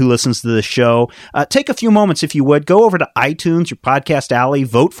everyone who listens to this show. Take a few moments, if you would, go over to iTunes, your podcast alley,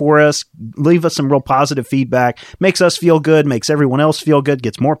 vote for us, leave us some real positive feedback, makes us feel good, makes everyone else feel good,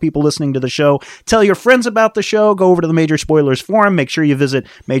 gets more people listening to the show. Tell your friends about the show. Go over to the Major Spoilers forum. Make sure you visit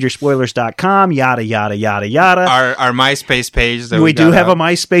majorspoilers.com, yada, yada, yada, yada. Our MySpace page. That we do have a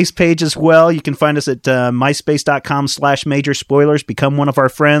MySpace page as well. You can find us at myspace.com/majorspoilers. Become one of our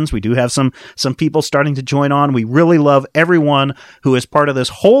friends. We do have some people starting to join on. We really love everyone who is part of this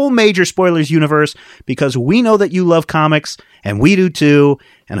whole Major Spoilers universe because we know that you love comics and we do too.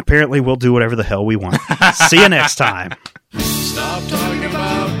 And apparently we'll do whatever the hell we want. See you next time. Stop talking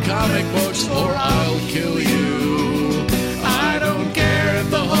about comic books or I'll kill you. I don't care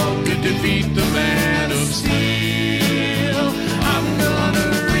if the Hulk could defeat the Man of Steel. I'm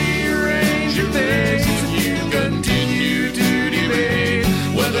gonna rearrange your face if you continue to debate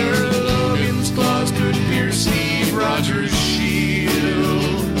whether Logan's claws could pierce Steve Rogers'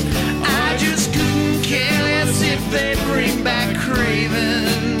 shield. I just couldn't care less if they bring back Kraven.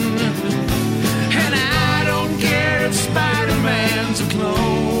 And I don't care if Spider-Man's a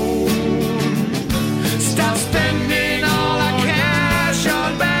clone.